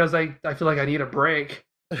 partly because I feel like I need a break.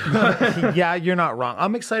 Yeah, you're not wrong.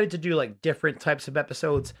 I'm excited to do like different types of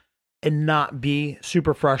episodes and not be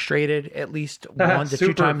super frustrated at least 1 to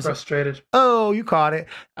 2 times. Frustrated. Oh, you caught it.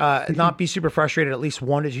 Not be super frustrated at least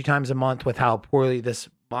 1 to 2 times a month with how poorly this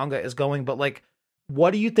manga is going. But like,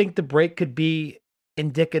 what do you think the break could be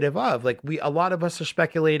indicative of? Like, a lot of us are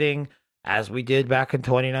speculating, as we did back in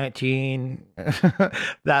 2019,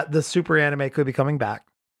 that the super anime could be coming back.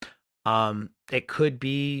 It could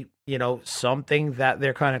be, something that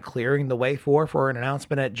they're kind of clearing the way for an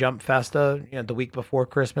announcement at Jump Festa, the week before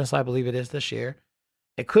Christmas, I believe it is this year.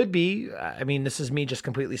 It could be, I mean, this is me just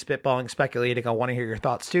completely spitballing, speculating. I want to hear your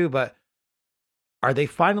thoughts too, but are they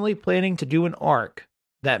finally planning to do an arc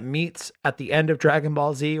that meets at the end of Dragon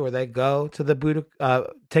Ball Z, where they go to the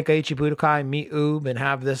Tenkaichi Budokai, meet Oob, and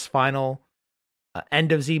have this final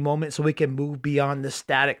end of Z moment so we can move beyond the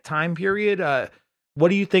static time period? What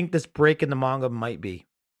do you think this break in the manga might be?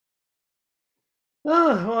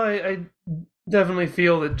 Well, I definitely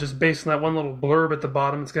feel that just based on that one little blurb at the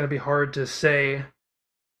bottom, it's going to be hard to say.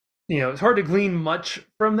 It's hard to glean much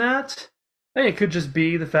from that. I think it could just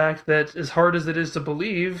be the fact that, as hard as it is to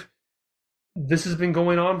believe, this has been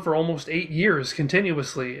going on for almost 8 years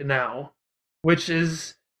continuously now, which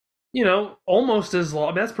is, almost as long.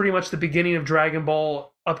 I mean, that's pretty much the beginning of Dragon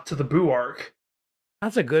Ball up to the Buu arc.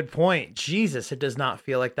 That's a good point. Jesus, it does not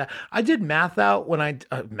feel like that. I did math out when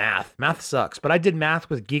math sucks, but I did math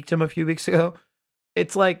with Geekdom a few weeks ago.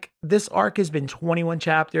 It's like this arc has been 21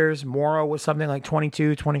 chapters. Moro was something like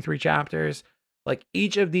 22, 23 chapters. Like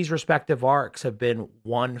each of these respective arcs have been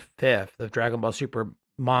 1/5 of Dragon Ball Super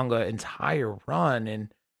manga entire run.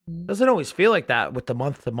 And it doesn't always feel like that with the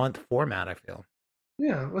month to month format, I feel.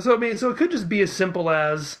 Yeah. So, I mean, so it could just be as simple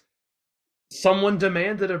as someone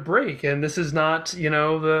demanded a break, and this is not,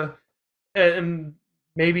 and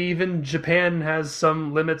maybe even Japan has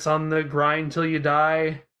some limits on the grind till you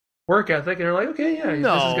die work ethic, and they're like, okay, yeah,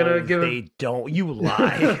 no, this is gonna give. They don't. You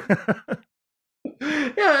lie.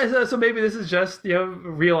 Yeah, so maybe this is just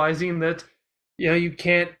realizing that you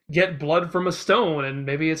can't get blood from a stone, and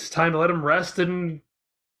maybe it's time to let them rest and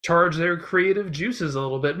charge their creative juices a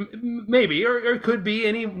little bit. Maybe, or it could be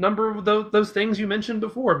any number of those things you mentioned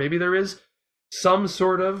before. Maybe there is some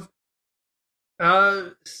sort of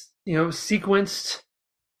sequenced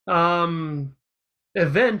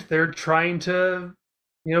event they're trying to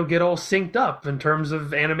get all synced up in terms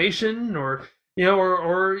of animation, or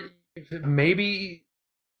maybe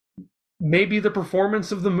the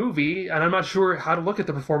performance of the movie. And I'm not sure how to look at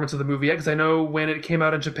the performance of the movie yet, because I know when it came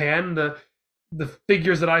out in Japan, the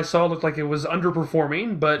figures that I saw looked like it was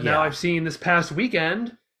underperforming, but now I've seen this past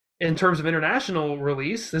weekend, in terms of international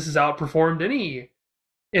release, this has outperformed any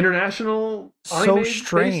international so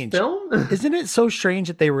strange film. Isn't it so strange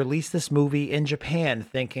that they released this movie in Japan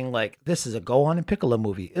thinking like, this is a Gohan and Piccolo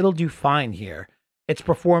movie, it'll do fine here. It's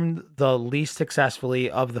performed the least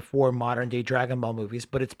successfully of the 4 modern day Dragon Ball movies,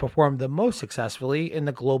 but it's performed the most successfully in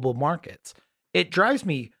the global markets. It drives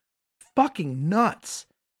me fucking nuts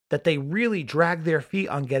that they really dragged their feet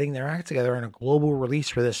on getting their act together on a global release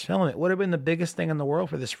for this film. It would have been the biggest thing in the world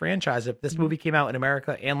for this franchise if this movie came out in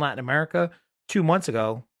America and Latin America 2 months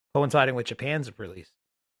ago, coinciding with Japan's release.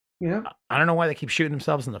 Yeah. I don't know why they keep shooting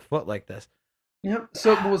themselves in the foot like this. Yeah.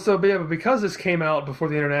 So because this came out before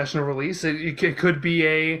the international release, it could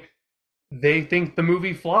be they think the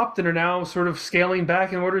movie flopped and are now sort of scaling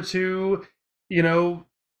back in order to,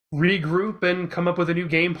 regroup and come up with a new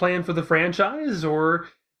game plan for the franchise, or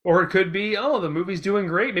it could be, the movie's doing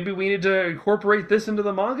great, maybe we need to incorporate this into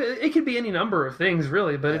the manga. It could be any number of things,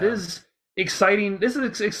 really, but It is exciting. This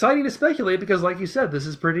is exciting to speculate because, like you said, this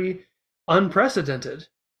is pretty unprecedented.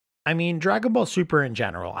 I mean, Dragon Ball Super in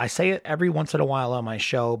general, I say it every once in a while on my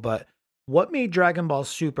show, but what made Dragon Ball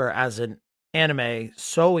Super as an anime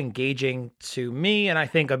so engaging to me, and I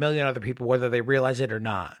think a million other people, whether they realize it or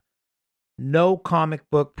not? No comic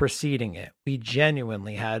book preceding it. We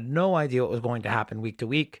genuinely had no idea what was going to happen week to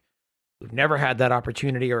week. We've never had that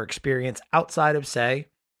opportunity or experience outside of, say,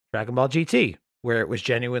 Dragon Ball GT, where it was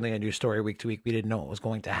genuinely a new story week to week. We didn't know what was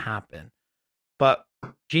going to happen. But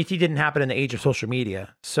GT didn't happen in the age of social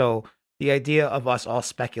media. So the idea of us all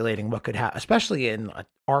speculating what could happen, especially in an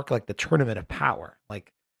arc like the Tournament of Power,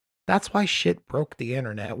 like that's why shit broke the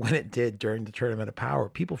internet when it did during the Tournament of Power.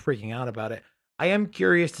 People freaking out about it. I am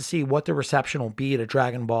curious to see what the reception will be to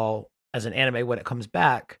Dragon Ball as an anime when it comes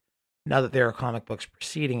back, now that there are comic books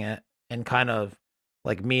preceding it. And kind of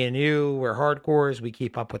like me and you, we're hardcores, we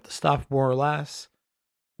keep up with the stuff more or less.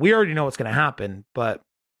 We already know what's going to happen, but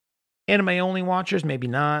anime only watchers, maybe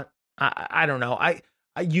not. I don't know.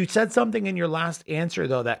 You said something in your last answer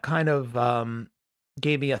though that kind of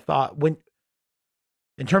gave me a thought. When,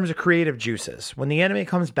 in terms of creative juices, when the anime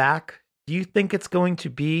comes back, do you think it's going to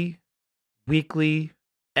be weekly,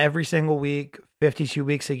 every single week, 52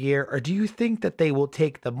 weeks a year, or do you think that they will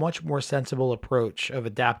take the much more sensible approach of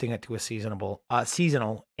adapting it to a seasonal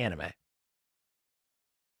anime?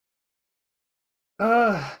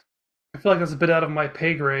 I feel like that's a bit out of my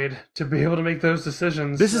pay grade to be able to make those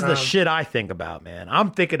decisions. This is the shit I think about, man. I'm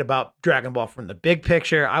thinking about Dragon Ball from the big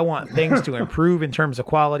picture. I want things to improve in terms of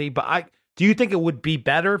quality, but do you think it would be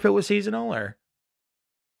better if it was seasonal, or?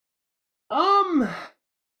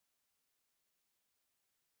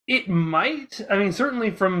 It might. I mean,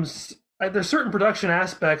 certainly from there's certain production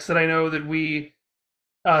aspects that I know that we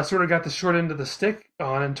sort of got the short end of the stick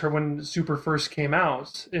on when Super first came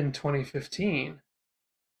out in 2015.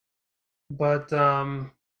 But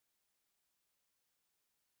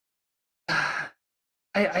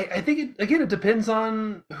I think it depends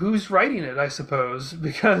on who's writing it, I suppose,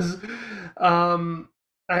 because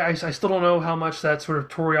I still don't know how much that sort of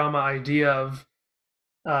Toriyama idea of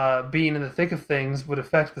being in the thick of things would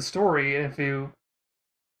affect the story. And it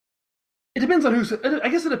depends on I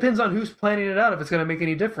guess it depends on who's planning it out, if it's going to make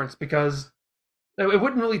any difference, because it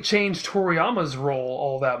wouldn't really change Toriyama's role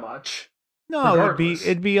all that much. No,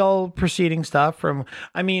 it'd be all preceding stuff from.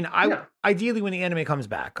 I mean, ideally when the anime comes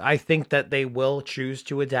back, I think that they will choose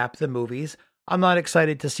to adapt the movies. I'm not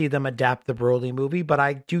excited to see them adapt the Broly movie, but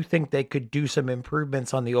I do think they could do some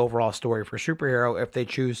improvements on the overall story for superhero if they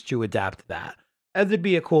choose to adapt that. That'd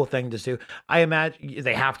be a cool thing to do. I imagine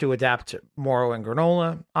they have to adapt Moro and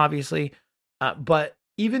Granolah, obviously, but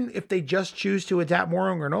even if they just choose to adapt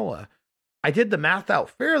Moro and Granolah, I did the math out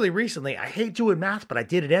fairly recently. I hate doing math, but I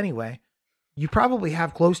did it anyway. You probably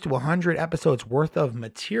have close to 100 episodes worth of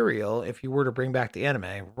material if you were to bring back the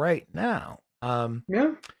anime right now.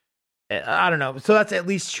 Yeah. I don't know. So that's at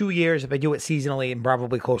least 2 years if I do it seasonally, and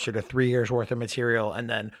probably closer to 3 years worth of material. And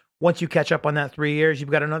then once you catch up on that 3 years,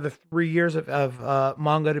 you've got another 3 years of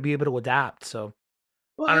manga to be able to adapt. So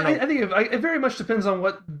well, I don't know. I think it very much depends on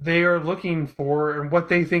what they are looking for and what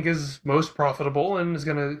they think is most profitable and is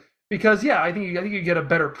going to, because I think you get a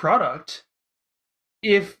better product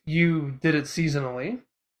if you did it seasonally,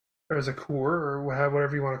 or as a core, or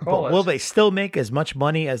whatever you want to call it. Will they still make as much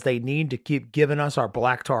money as they need to keep giving us our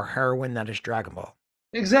black tar heroin that is Dragon Ball?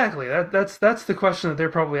 Exactly. That's the question that they're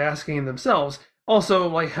probably asking themselves. Also,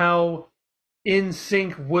 like, how in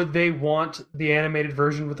sync would they want the animated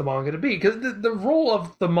version with the manga to be? Because the role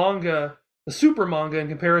of the manga, the super manga, in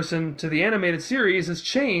comparison to the animated series has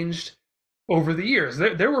changed over the years.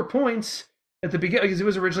 There were points at the beginning, because it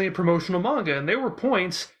was originally a promotional manga, and there were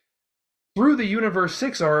points through the Universe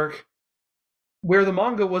 6 arc where the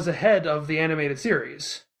manga was ahead of the animated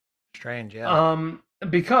series. Strange, yeah.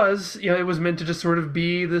 Because it was meant to just sort of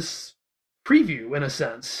be this preview in a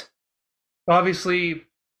sense. Obviously,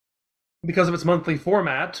 because of its monthly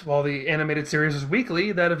format, while the animated series was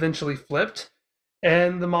weekly, that eventually flipped,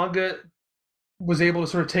 and the manga was able to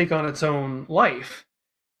sort of take on its own life.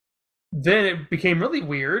 Then it became really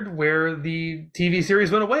weird where the TV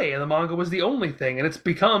series went away and the manga was the only thing, and it's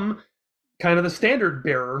become kind of the standard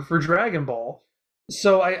bearer for Dragon Ball.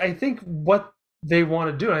 So I think what they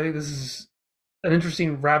want to do, and I think this is an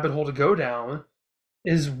interesting rabbit hole to go down,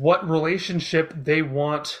 is what relationship they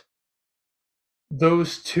want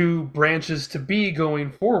those two branches to be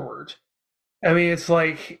going forward. I mean, it's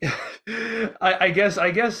like, I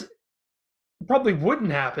guess probably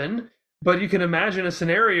wouldn't happen, but you can imagine a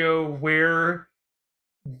scenario where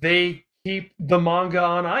they keep the manga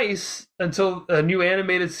on ice until a new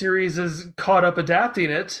animated series is caught up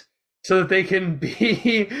adapting it, so that they can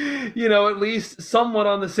be, at least somewhat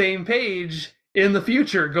on the same page in the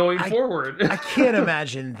future going forward. I can't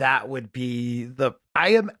imagine that would be the.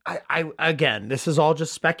 I again, this is all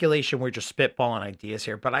just speculation. We're just spitballing ideas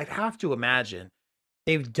here, but I'd have to imagine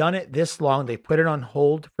they've done it this long. They put it on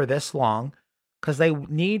hold for this long because they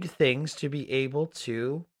need things to be able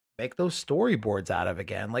to make those storyboards out of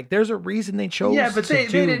again. Like, there's a reason they chose. Yeah, but they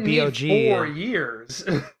didn't BOG need 4 years.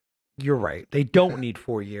 You're right. They don't need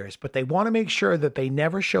 4 years, but they want to make sure that they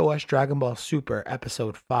never show us Dragon Ball Super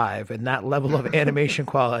Episode 5 and that level of animation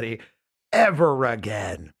quality ever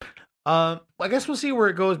again. I guess we'll see where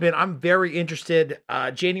it goes, man. I'm very interested.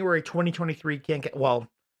 January 2023 can't get, well,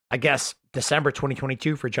 I guess December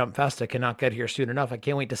 2022 for Jump Festa cannot get here soon enough. I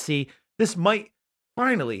can't wait to see. This might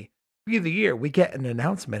finally be the year we get an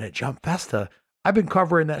announcement at Jump Festa. I've been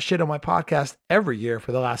covering that shit on my podcast every year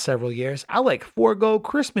for the last several years. I like forego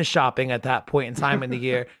Christmas shopping at that point in time in the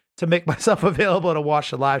year to make myself available to watch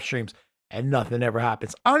the live streams, and nothing ever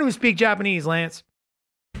happens. I don't even speak Japanese, Lance.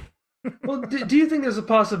 Well, do you think there's a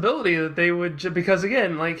possibility that they would, because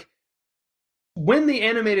again, like, when the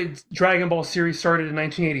animated Dragon Ball series started in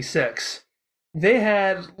 1986, they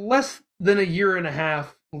had less than a year and a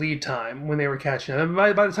half lead time when they were catching up. And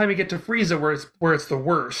by the time you get to Frieza, where it's the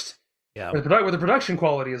worst, yeah, where the production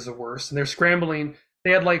quality is the worst, and they're scrambling,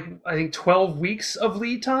 they had like, I think, 12 weeks of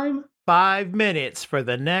lead time. 5 minutes for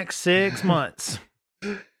the next 6 months.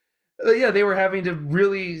 Yeah, they were having to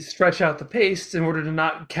really stretch out the pace in order to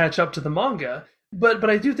not catch up to the manga. But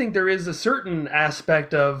I do think there is a certain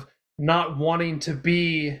aspect of not wanting to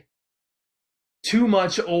be too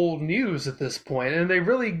much old news at this point, and they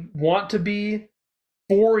really want to be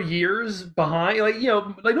 4 years behind. Like, you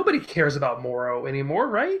know, like, nobody cares about Moro anymore,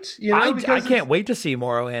 right? You know, I can't wait to see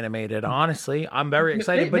Moro animated. Honestly, I'm very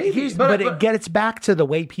excited. But maybe, it gets back to the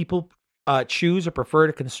way people choose or prefer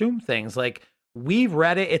to consume things. Like, we've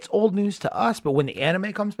read it; it's old news to us. But when the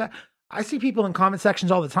anime comes back, I see people in comment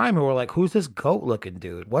sections all the time who are like, "Who's this goat-looking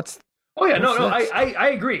dude? What's?" Oh yeah, no, I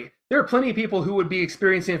agree. There are plenty of people who would be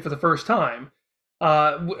experiencing it for the first time.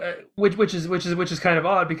 Which is kind of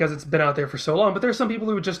odd because it's been out there for so long. But there's some people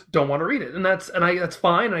who just don't want to read it, and that's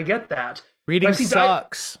fine. And I get that. Reading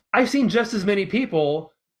sucks. I've seen just as many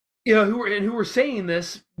people, you know, who were saying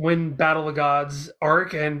this when Battle of Gods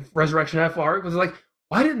arc and Resurrection F arc was like,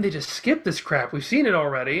 why didn't they just skip this crap? We've seen it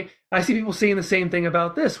already. I see people saying the same thing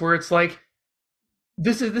about this, where it's like,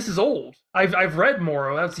 this is old. I've read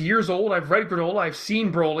Moro. That's years old. I've read Granolah. I've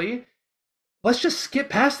seen Broly. Let's just skip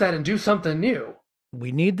past that and do something new.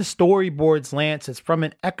 We need the storyboards, Lance. It's from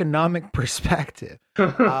an economic perspective.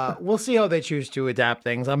 We'll see how they choose to adapt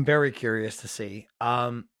things. I'm very curious to see.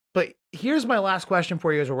 But here's my last question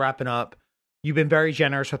for you as we're wrapping up. You've been very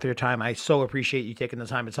generous with your time. I so appreciate you taking the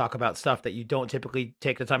time to talk about stuff that you don't typically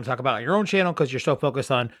take the time to talk about on your own channel because you're so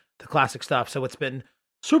focused on the classic stuff. So it's been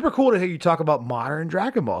super cool to hear you talk about modern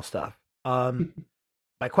Dragon Ball stuff.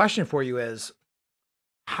 My question for you is,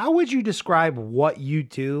 how would you describe what you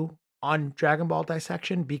do on Dragon Ball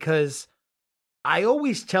Dissection? Because I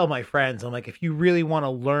always tell my friends, I'm like, if you really want to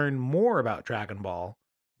learn more about Dragon Ball,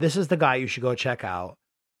 this is the guy you should go check out.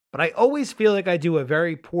 But I always feel like I do a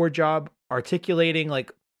very poor job articulating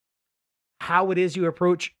like how it is you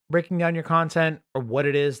approach breaking down your content or what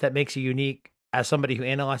it is that makes you unique as somebody who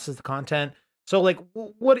analyzes the content. So like,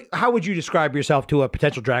 how would you describe yourself to a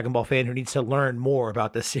potential Dragon Ball fan who needs to learn more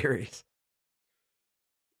about this series?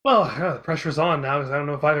 Well, the pressure's on now because I don't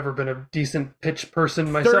know if I've ever been a decent pitch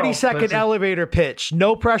person myself. 30-second elevator pitch.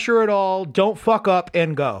 No pressure at all. Don't fuck up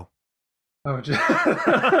and go. Oh,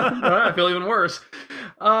 I feel even worse.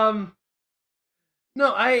 No,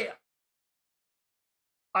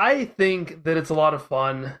 I think that it's a lot of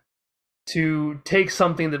fun to take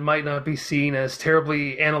something that might not be seen as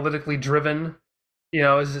terribly analytically driven. You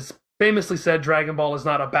know, as it's famously said, Dragon Ball is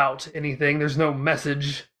not about anything. There's no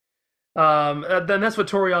message. Then that's what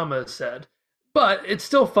Toriyama has said. But it's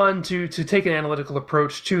still fun to take an analytical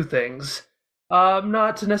approach to things.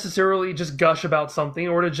 Not to necessarily just gush about something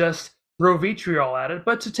or to just throw vitriol at it,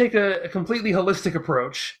 but to take a completely holistic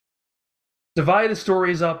approach. Divide the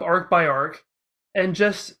stories up arc by arc and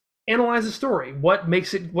just analyze the story. What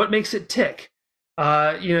makes it tick?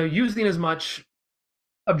 Using as much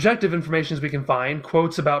objective information as we can find,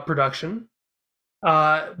 quotes about production,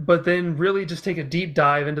 but then really just take a deep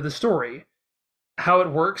dive into the story, how it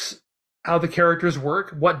works, how the characters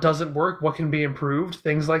work, what doesn't work, what can be improved,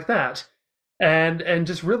 things like that, and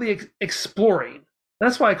just really exploring.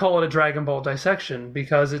 That's why I call it a Dragon Ball dissection,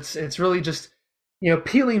 because it's really just,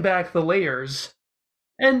 peeling back the layers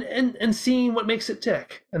and seeing what makes it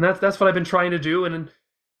tick. And that's what I've been trying to do. And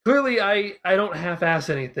clearly I don't half-ass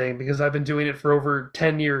anything because I've been doing it for over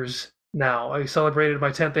 10 years now. I celebrated my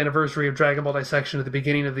 10th anniversary of Dragon Ball Dissection at the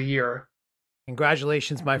beginning of the year.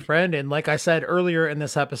 Congratulations, my friend. And like I said earlier in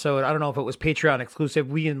this episode, I don't know if it was Patreon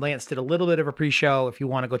exclusive. We and Lance did a little bit of a pre-show. If you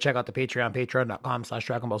want to go check out the Patreon,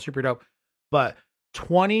 patreon.com/Dragon Ball Super Dope. But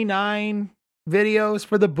 29 videos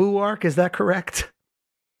for the Boo arc, is that correct?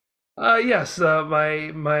 Yes,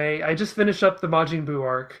 I just finished up the Majin Buu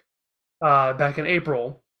arc back in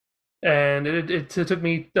April, and it took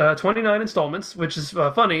me 29 installments, which is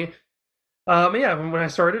funny. Yeah, when I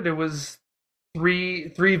started, it was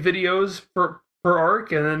three videos per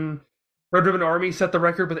arc, and then Red Ribbon Army set the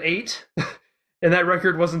record with 8, and that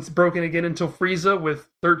record wasn't broken again until Frieza with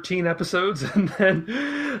 13 episodes, and then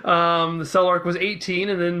the Cell arc was 18,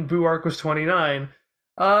 and then Buu arc was 29.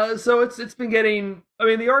 So it's been getting. I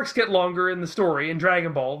mean, the arcs get longer in the story in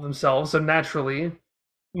Dragon Ball themselves, so naturally,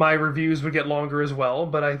 my reviews would get longer as well.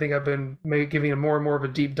 But I think I've been giving more and more of a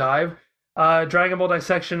deep dive. Dragon Ball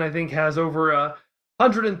Dissection, I think, has over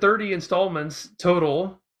 130 installments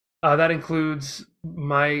total. That includes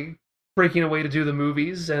my breaking away to do the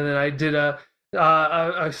movies, and then I did a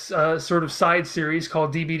sort of side series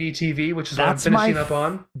called DBD TV, which is what I'm finishing up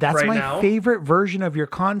on. That's right my now. favorite version of your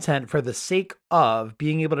content for the sake of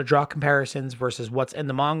being able to draw comparisons versus what's in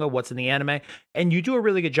the manga, what's in the anime. And you do a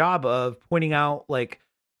really good job of pointing out, like,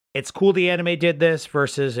 it's cool the anime did this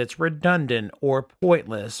versus it's redundant or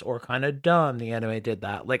pointless or kind of dumb the anime did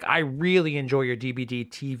that. Like, I really enjoy your DBD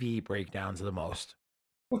TV breakdowns the most.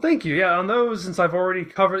 Well, thank you. Yeah, on those, since I've already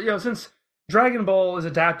covered, since Dragon Ball is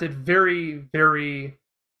adapted very, very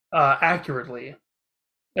accurately.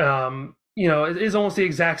 It is almost the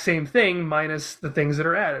exact same thing minus the things that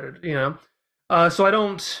are added. So I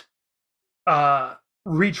don't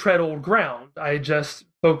retread old ground. I just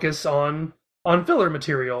focus on filler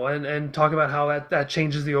material and talk about how that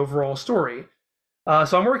changes the overall story.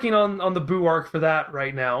 So I'm working on the Buu arc for that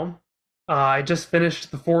right now. I just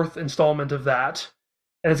finished the 4th installment of that.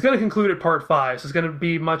 And it's going to conclude at part 5, so it's going to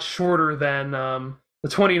be much shorter than the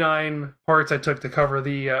 29 parts I took to cover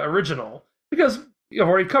the original, because I've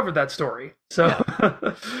already covered that story. So,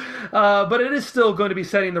 yeah. But it is still going to be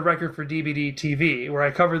setting the record for DBD TV, where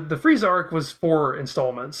I covered the Frieza arc was 4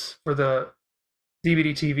 installments for the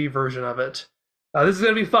DBD TV version of it. This is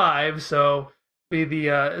going to be 5, so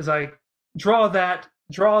as I draw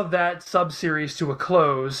that sub-series to a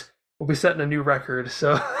close, we'll be setting a new record.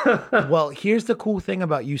 So, well, here's the cool thing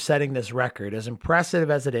about you setting this record. As impressive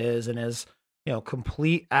as it is, and as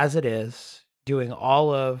complete as it is, doing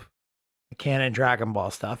all of the canon Dragon Ball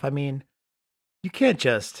stuff. I mean, you can't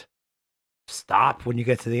just stop when you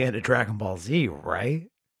get to the end of Dragon Ball Z, right?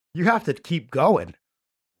 You have to keep going,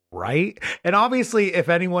 right? And obviously, if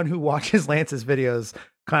anyone who watches Lance's videos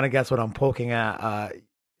kind of gets what I'm poking at,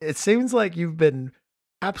 it seems like you've been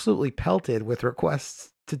absolutely pelted with requests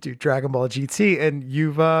to do Dragon Ball GT, and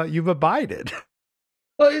you've abided.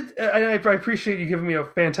 Well, I appreciate you giving me a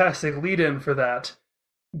fantastic lead-in for that,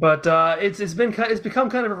 but it's become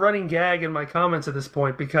kind of a running gag in my comments at this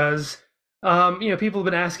point, because people have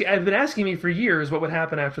been asking me for years what would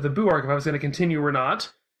happen after the Buu arc, if I was going to continue or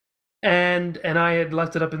not, and I had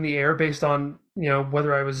left it up in the air based on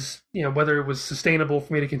whether it was sustainable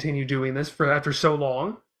for me to continue doing this after so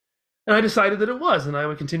long. And I decided that it was, and I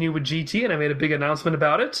would continue with GT, and I made a big announcement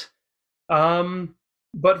about it.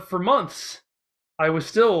 But for months, I was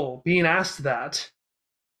still being asked that,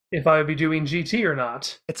 if I would be doing GT or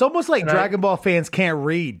not. It's almost like Dragon Ball fans can't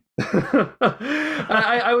read.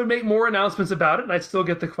 I would make more announcements about it, and I'd still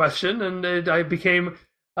get the question, and I became,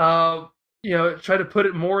 try to put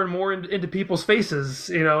it more and more into people's faces,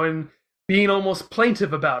 and being almost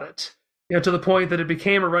plaintive about it. To the point that it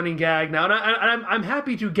became a running gag now. And I'm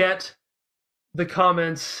happy to get the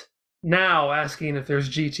comments now asking if there's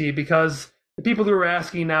GT, because the people who are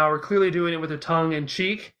asking now are clearly doing it with their tongue in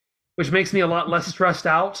cheek, which makes me a lot less stressed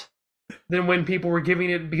out than when people were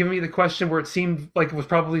giving me the question where it seemed like it was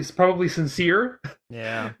probably sincere.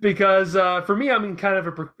 Yeah. Because for me, I'm kind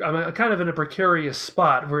of in a precarious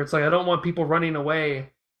spot where it's like I don't want people running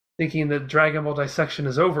away thinking that Dragon Ball Dissection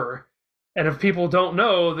is over. And if people don't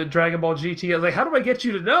know that Dragon Ball GT, I was like, how do I get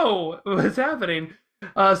you to know what's happening?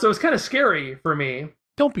 So it's kind of scary for me.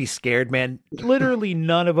 Don't be scared, man. Literally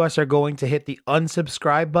none of us are going to hit the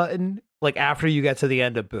unsubscribe button like after you get to the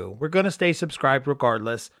end of Boo. We're going to stay subscribed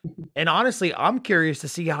regardless. And honestly, I'm curious to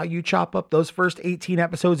see how you chop up those first 18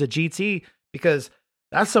 episodes of GT, because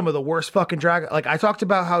that's some of the worst fucking Dragon. Like, I talked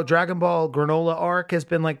about how Dragon Ball Granolah arc has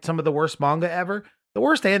been like some of the worst manga ever. The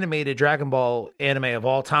worst animated Dragon Ball anime of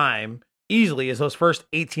all time easily is those first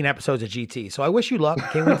 18 episodes of GT. So I wish you luck.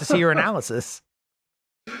 Can't wait to see your analysis.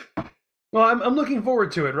 Well, I'm looking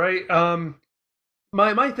forward to it, right?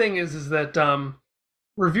 my thing is that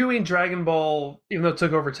reviewing Dragon Ball, even though it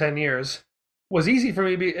took over 10 years, was easy for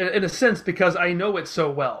me in a sense because I know it so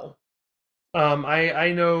well.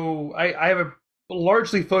 I know I have a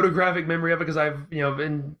largely photographic memory of it because I've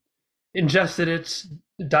ingested it,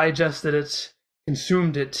 digested it,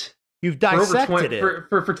 consumed it. You've dissected it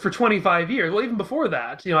for 25 years. Well, even before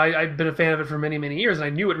that, I've been a fan of it for many, many years, and I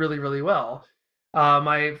knew it really, really well.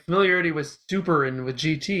 My familiarity with Super and with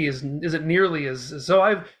GT isn't nearly as so.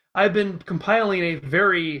 I've been compiling a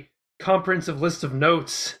very comprehensive list of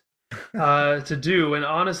notes to do, and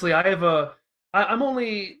honestly, I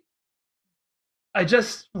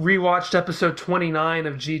just rewatched episode 29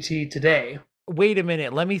 of GT today. Wait a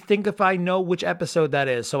minute, let me think if I know which episode that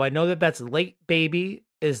is. So I know that's Late Baby.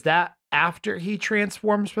 Is that after he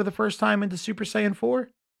transforms for the first time into Super Saiyan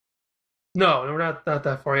 4? No, we're not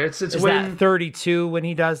that far yet. It's is when that 32 when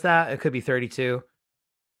he does that? It could be 32.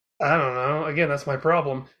 I don't know. Again, that's my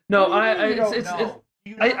problem. No,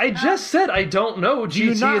 I just said I don't know GT. Do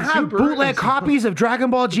you not and have Super bootleg copies of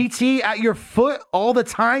Dragon Ball GT at your foot all the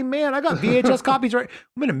time, man? I got VHS copies right.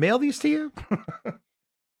 I'm gonna mail these to you.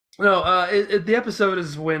 No, the episode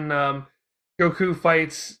is when Goku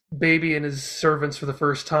fights Baby and his servants for the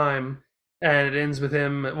first time, and it ends with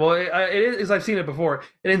him. Well, it is. I've seen it before.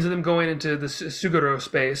 It ends with him going into the Suguro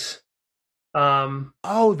space.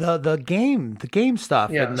 The game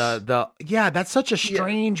stuff. Yes. And that's such a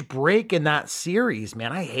strange break in that series,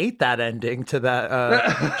 man. I hate that ending to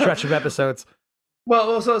that stretch of episodes.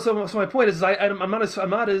 Well, so my point is, I'm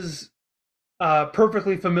not as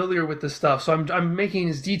perfectly familiar with this stuff, so I'm making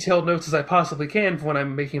as detailed notes as I possibly can for when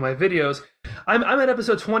I'm making my videos. I'm at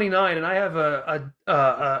episode 29, and I have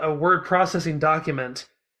a word processing document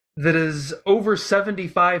that is over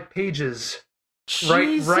 75 pages.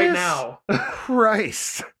 Jesus right now.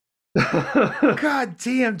 Christ. God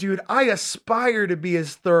damn, dude. I aspire to be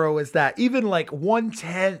as thorough as that. Even like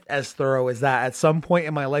 1/10 as thorough as that at some point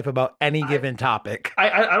in my life about any given topic.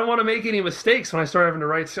 I don't want to make any mistakes when I start having to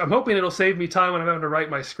write. I'm hoping it'll save me time when I'm having to write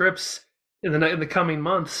my scripts in the coming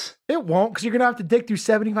months. It won't, because you're gonna have to dig through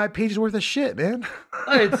 75 pages worth of shit, man.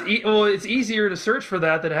 It's easier to search for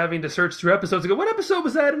that than having to search through episodes and go, what episode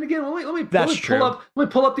was that? And again, let me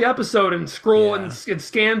pull up the episode and scroll and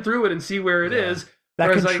scan through it and see where it is. That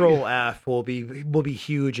Whereas Control F will be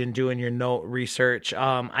huge in doing your note research.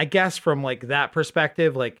 I guess from like that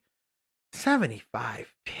perspective, like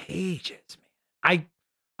 75 pages, man.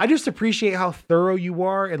 I just appreciate how thorough you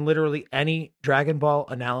are in literally any Dragon Ball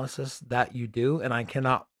analysis that you do, and I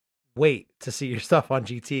cannot wait to see your stuff on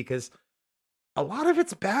GT because a lot of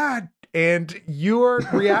it's bad, and your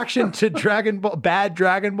reaction to bad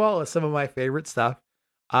Dragon Ball is some of my favorite stuff.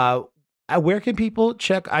 Where can people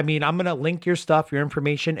check? I mean, I'm going to link your stuff, your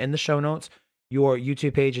information in the show notes, your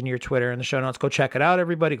YouTube page and your Twitter in the show notes. Go check it out,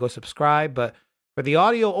 everybody. Go subscribe. But for the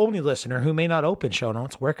audio only listener who may not open show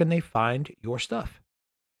notes, where can they find your stuff?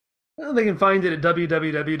 Well, they can find it at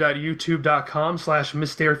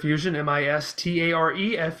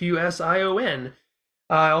www.youtube.com/MistareFusion, MistareFusion.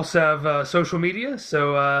 I also have social media,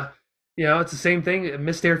 so it's the same thing.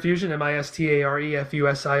 MistareFusion,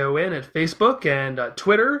 MistareFusion at Facebook and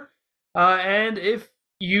Twitter. And if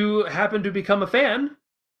you happen to become a fan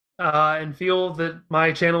and feel that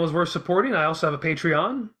my channel is worth supporting, I also have a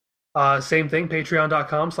Patreon. Same thing,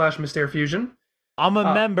 patreon.com/MistareFusion. I'm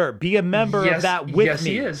a member. Be a member of that with me. Yes,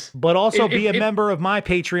 he is. But also be a member of my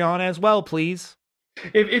Patreon as well, please.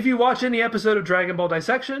 If you watch any episode of Dragon Ball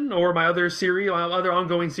Dissection or my other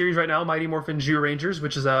ongoing series right now, Mighty Morphin Zyurangers,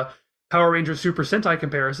 which is a Power Rangers Super Sentai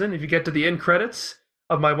comparison, if you get to the end credits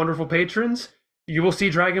of my wonderful patrons, you will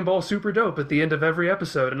see Dragon Ball Super Dope at the end of every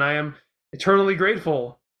episode, and I am eternally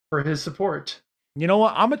grateful for his support. You know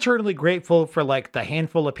what? I'm eternally grateful for like the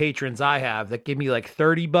handful of patrons I have that give me like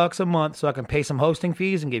 $30 a month so I can pay some hosting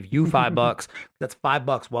fees and give you $5. That's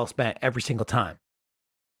 $5 well spent every single time.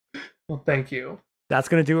 Well, thank you. That's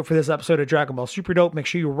going to do it for this episode of Dragon Ball Super Dope. Make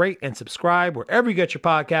sure you rate and subscribe wherever you get your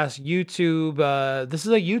podcasts. YouTube. This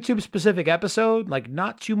is a YouTube specific episode, like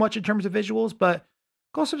not too much in terms of visuals, but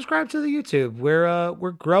go subscribe to the YouTube.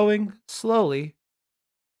 We're growing slowly.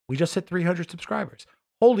 We just hit 300 subscribers.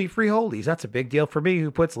 Holy free holies. That's a big deal for me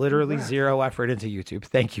who puts literally zero effort into YouTube.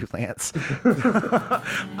 Thank you, Lance.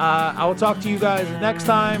 I will talk to you guys next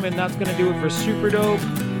time, and that's going to do it for Super Dope.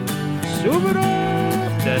 Super Dope!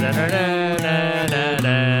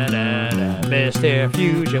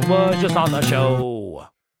 MistareFusion was just on the show.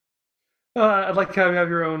 I'd like to have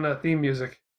your own theme music.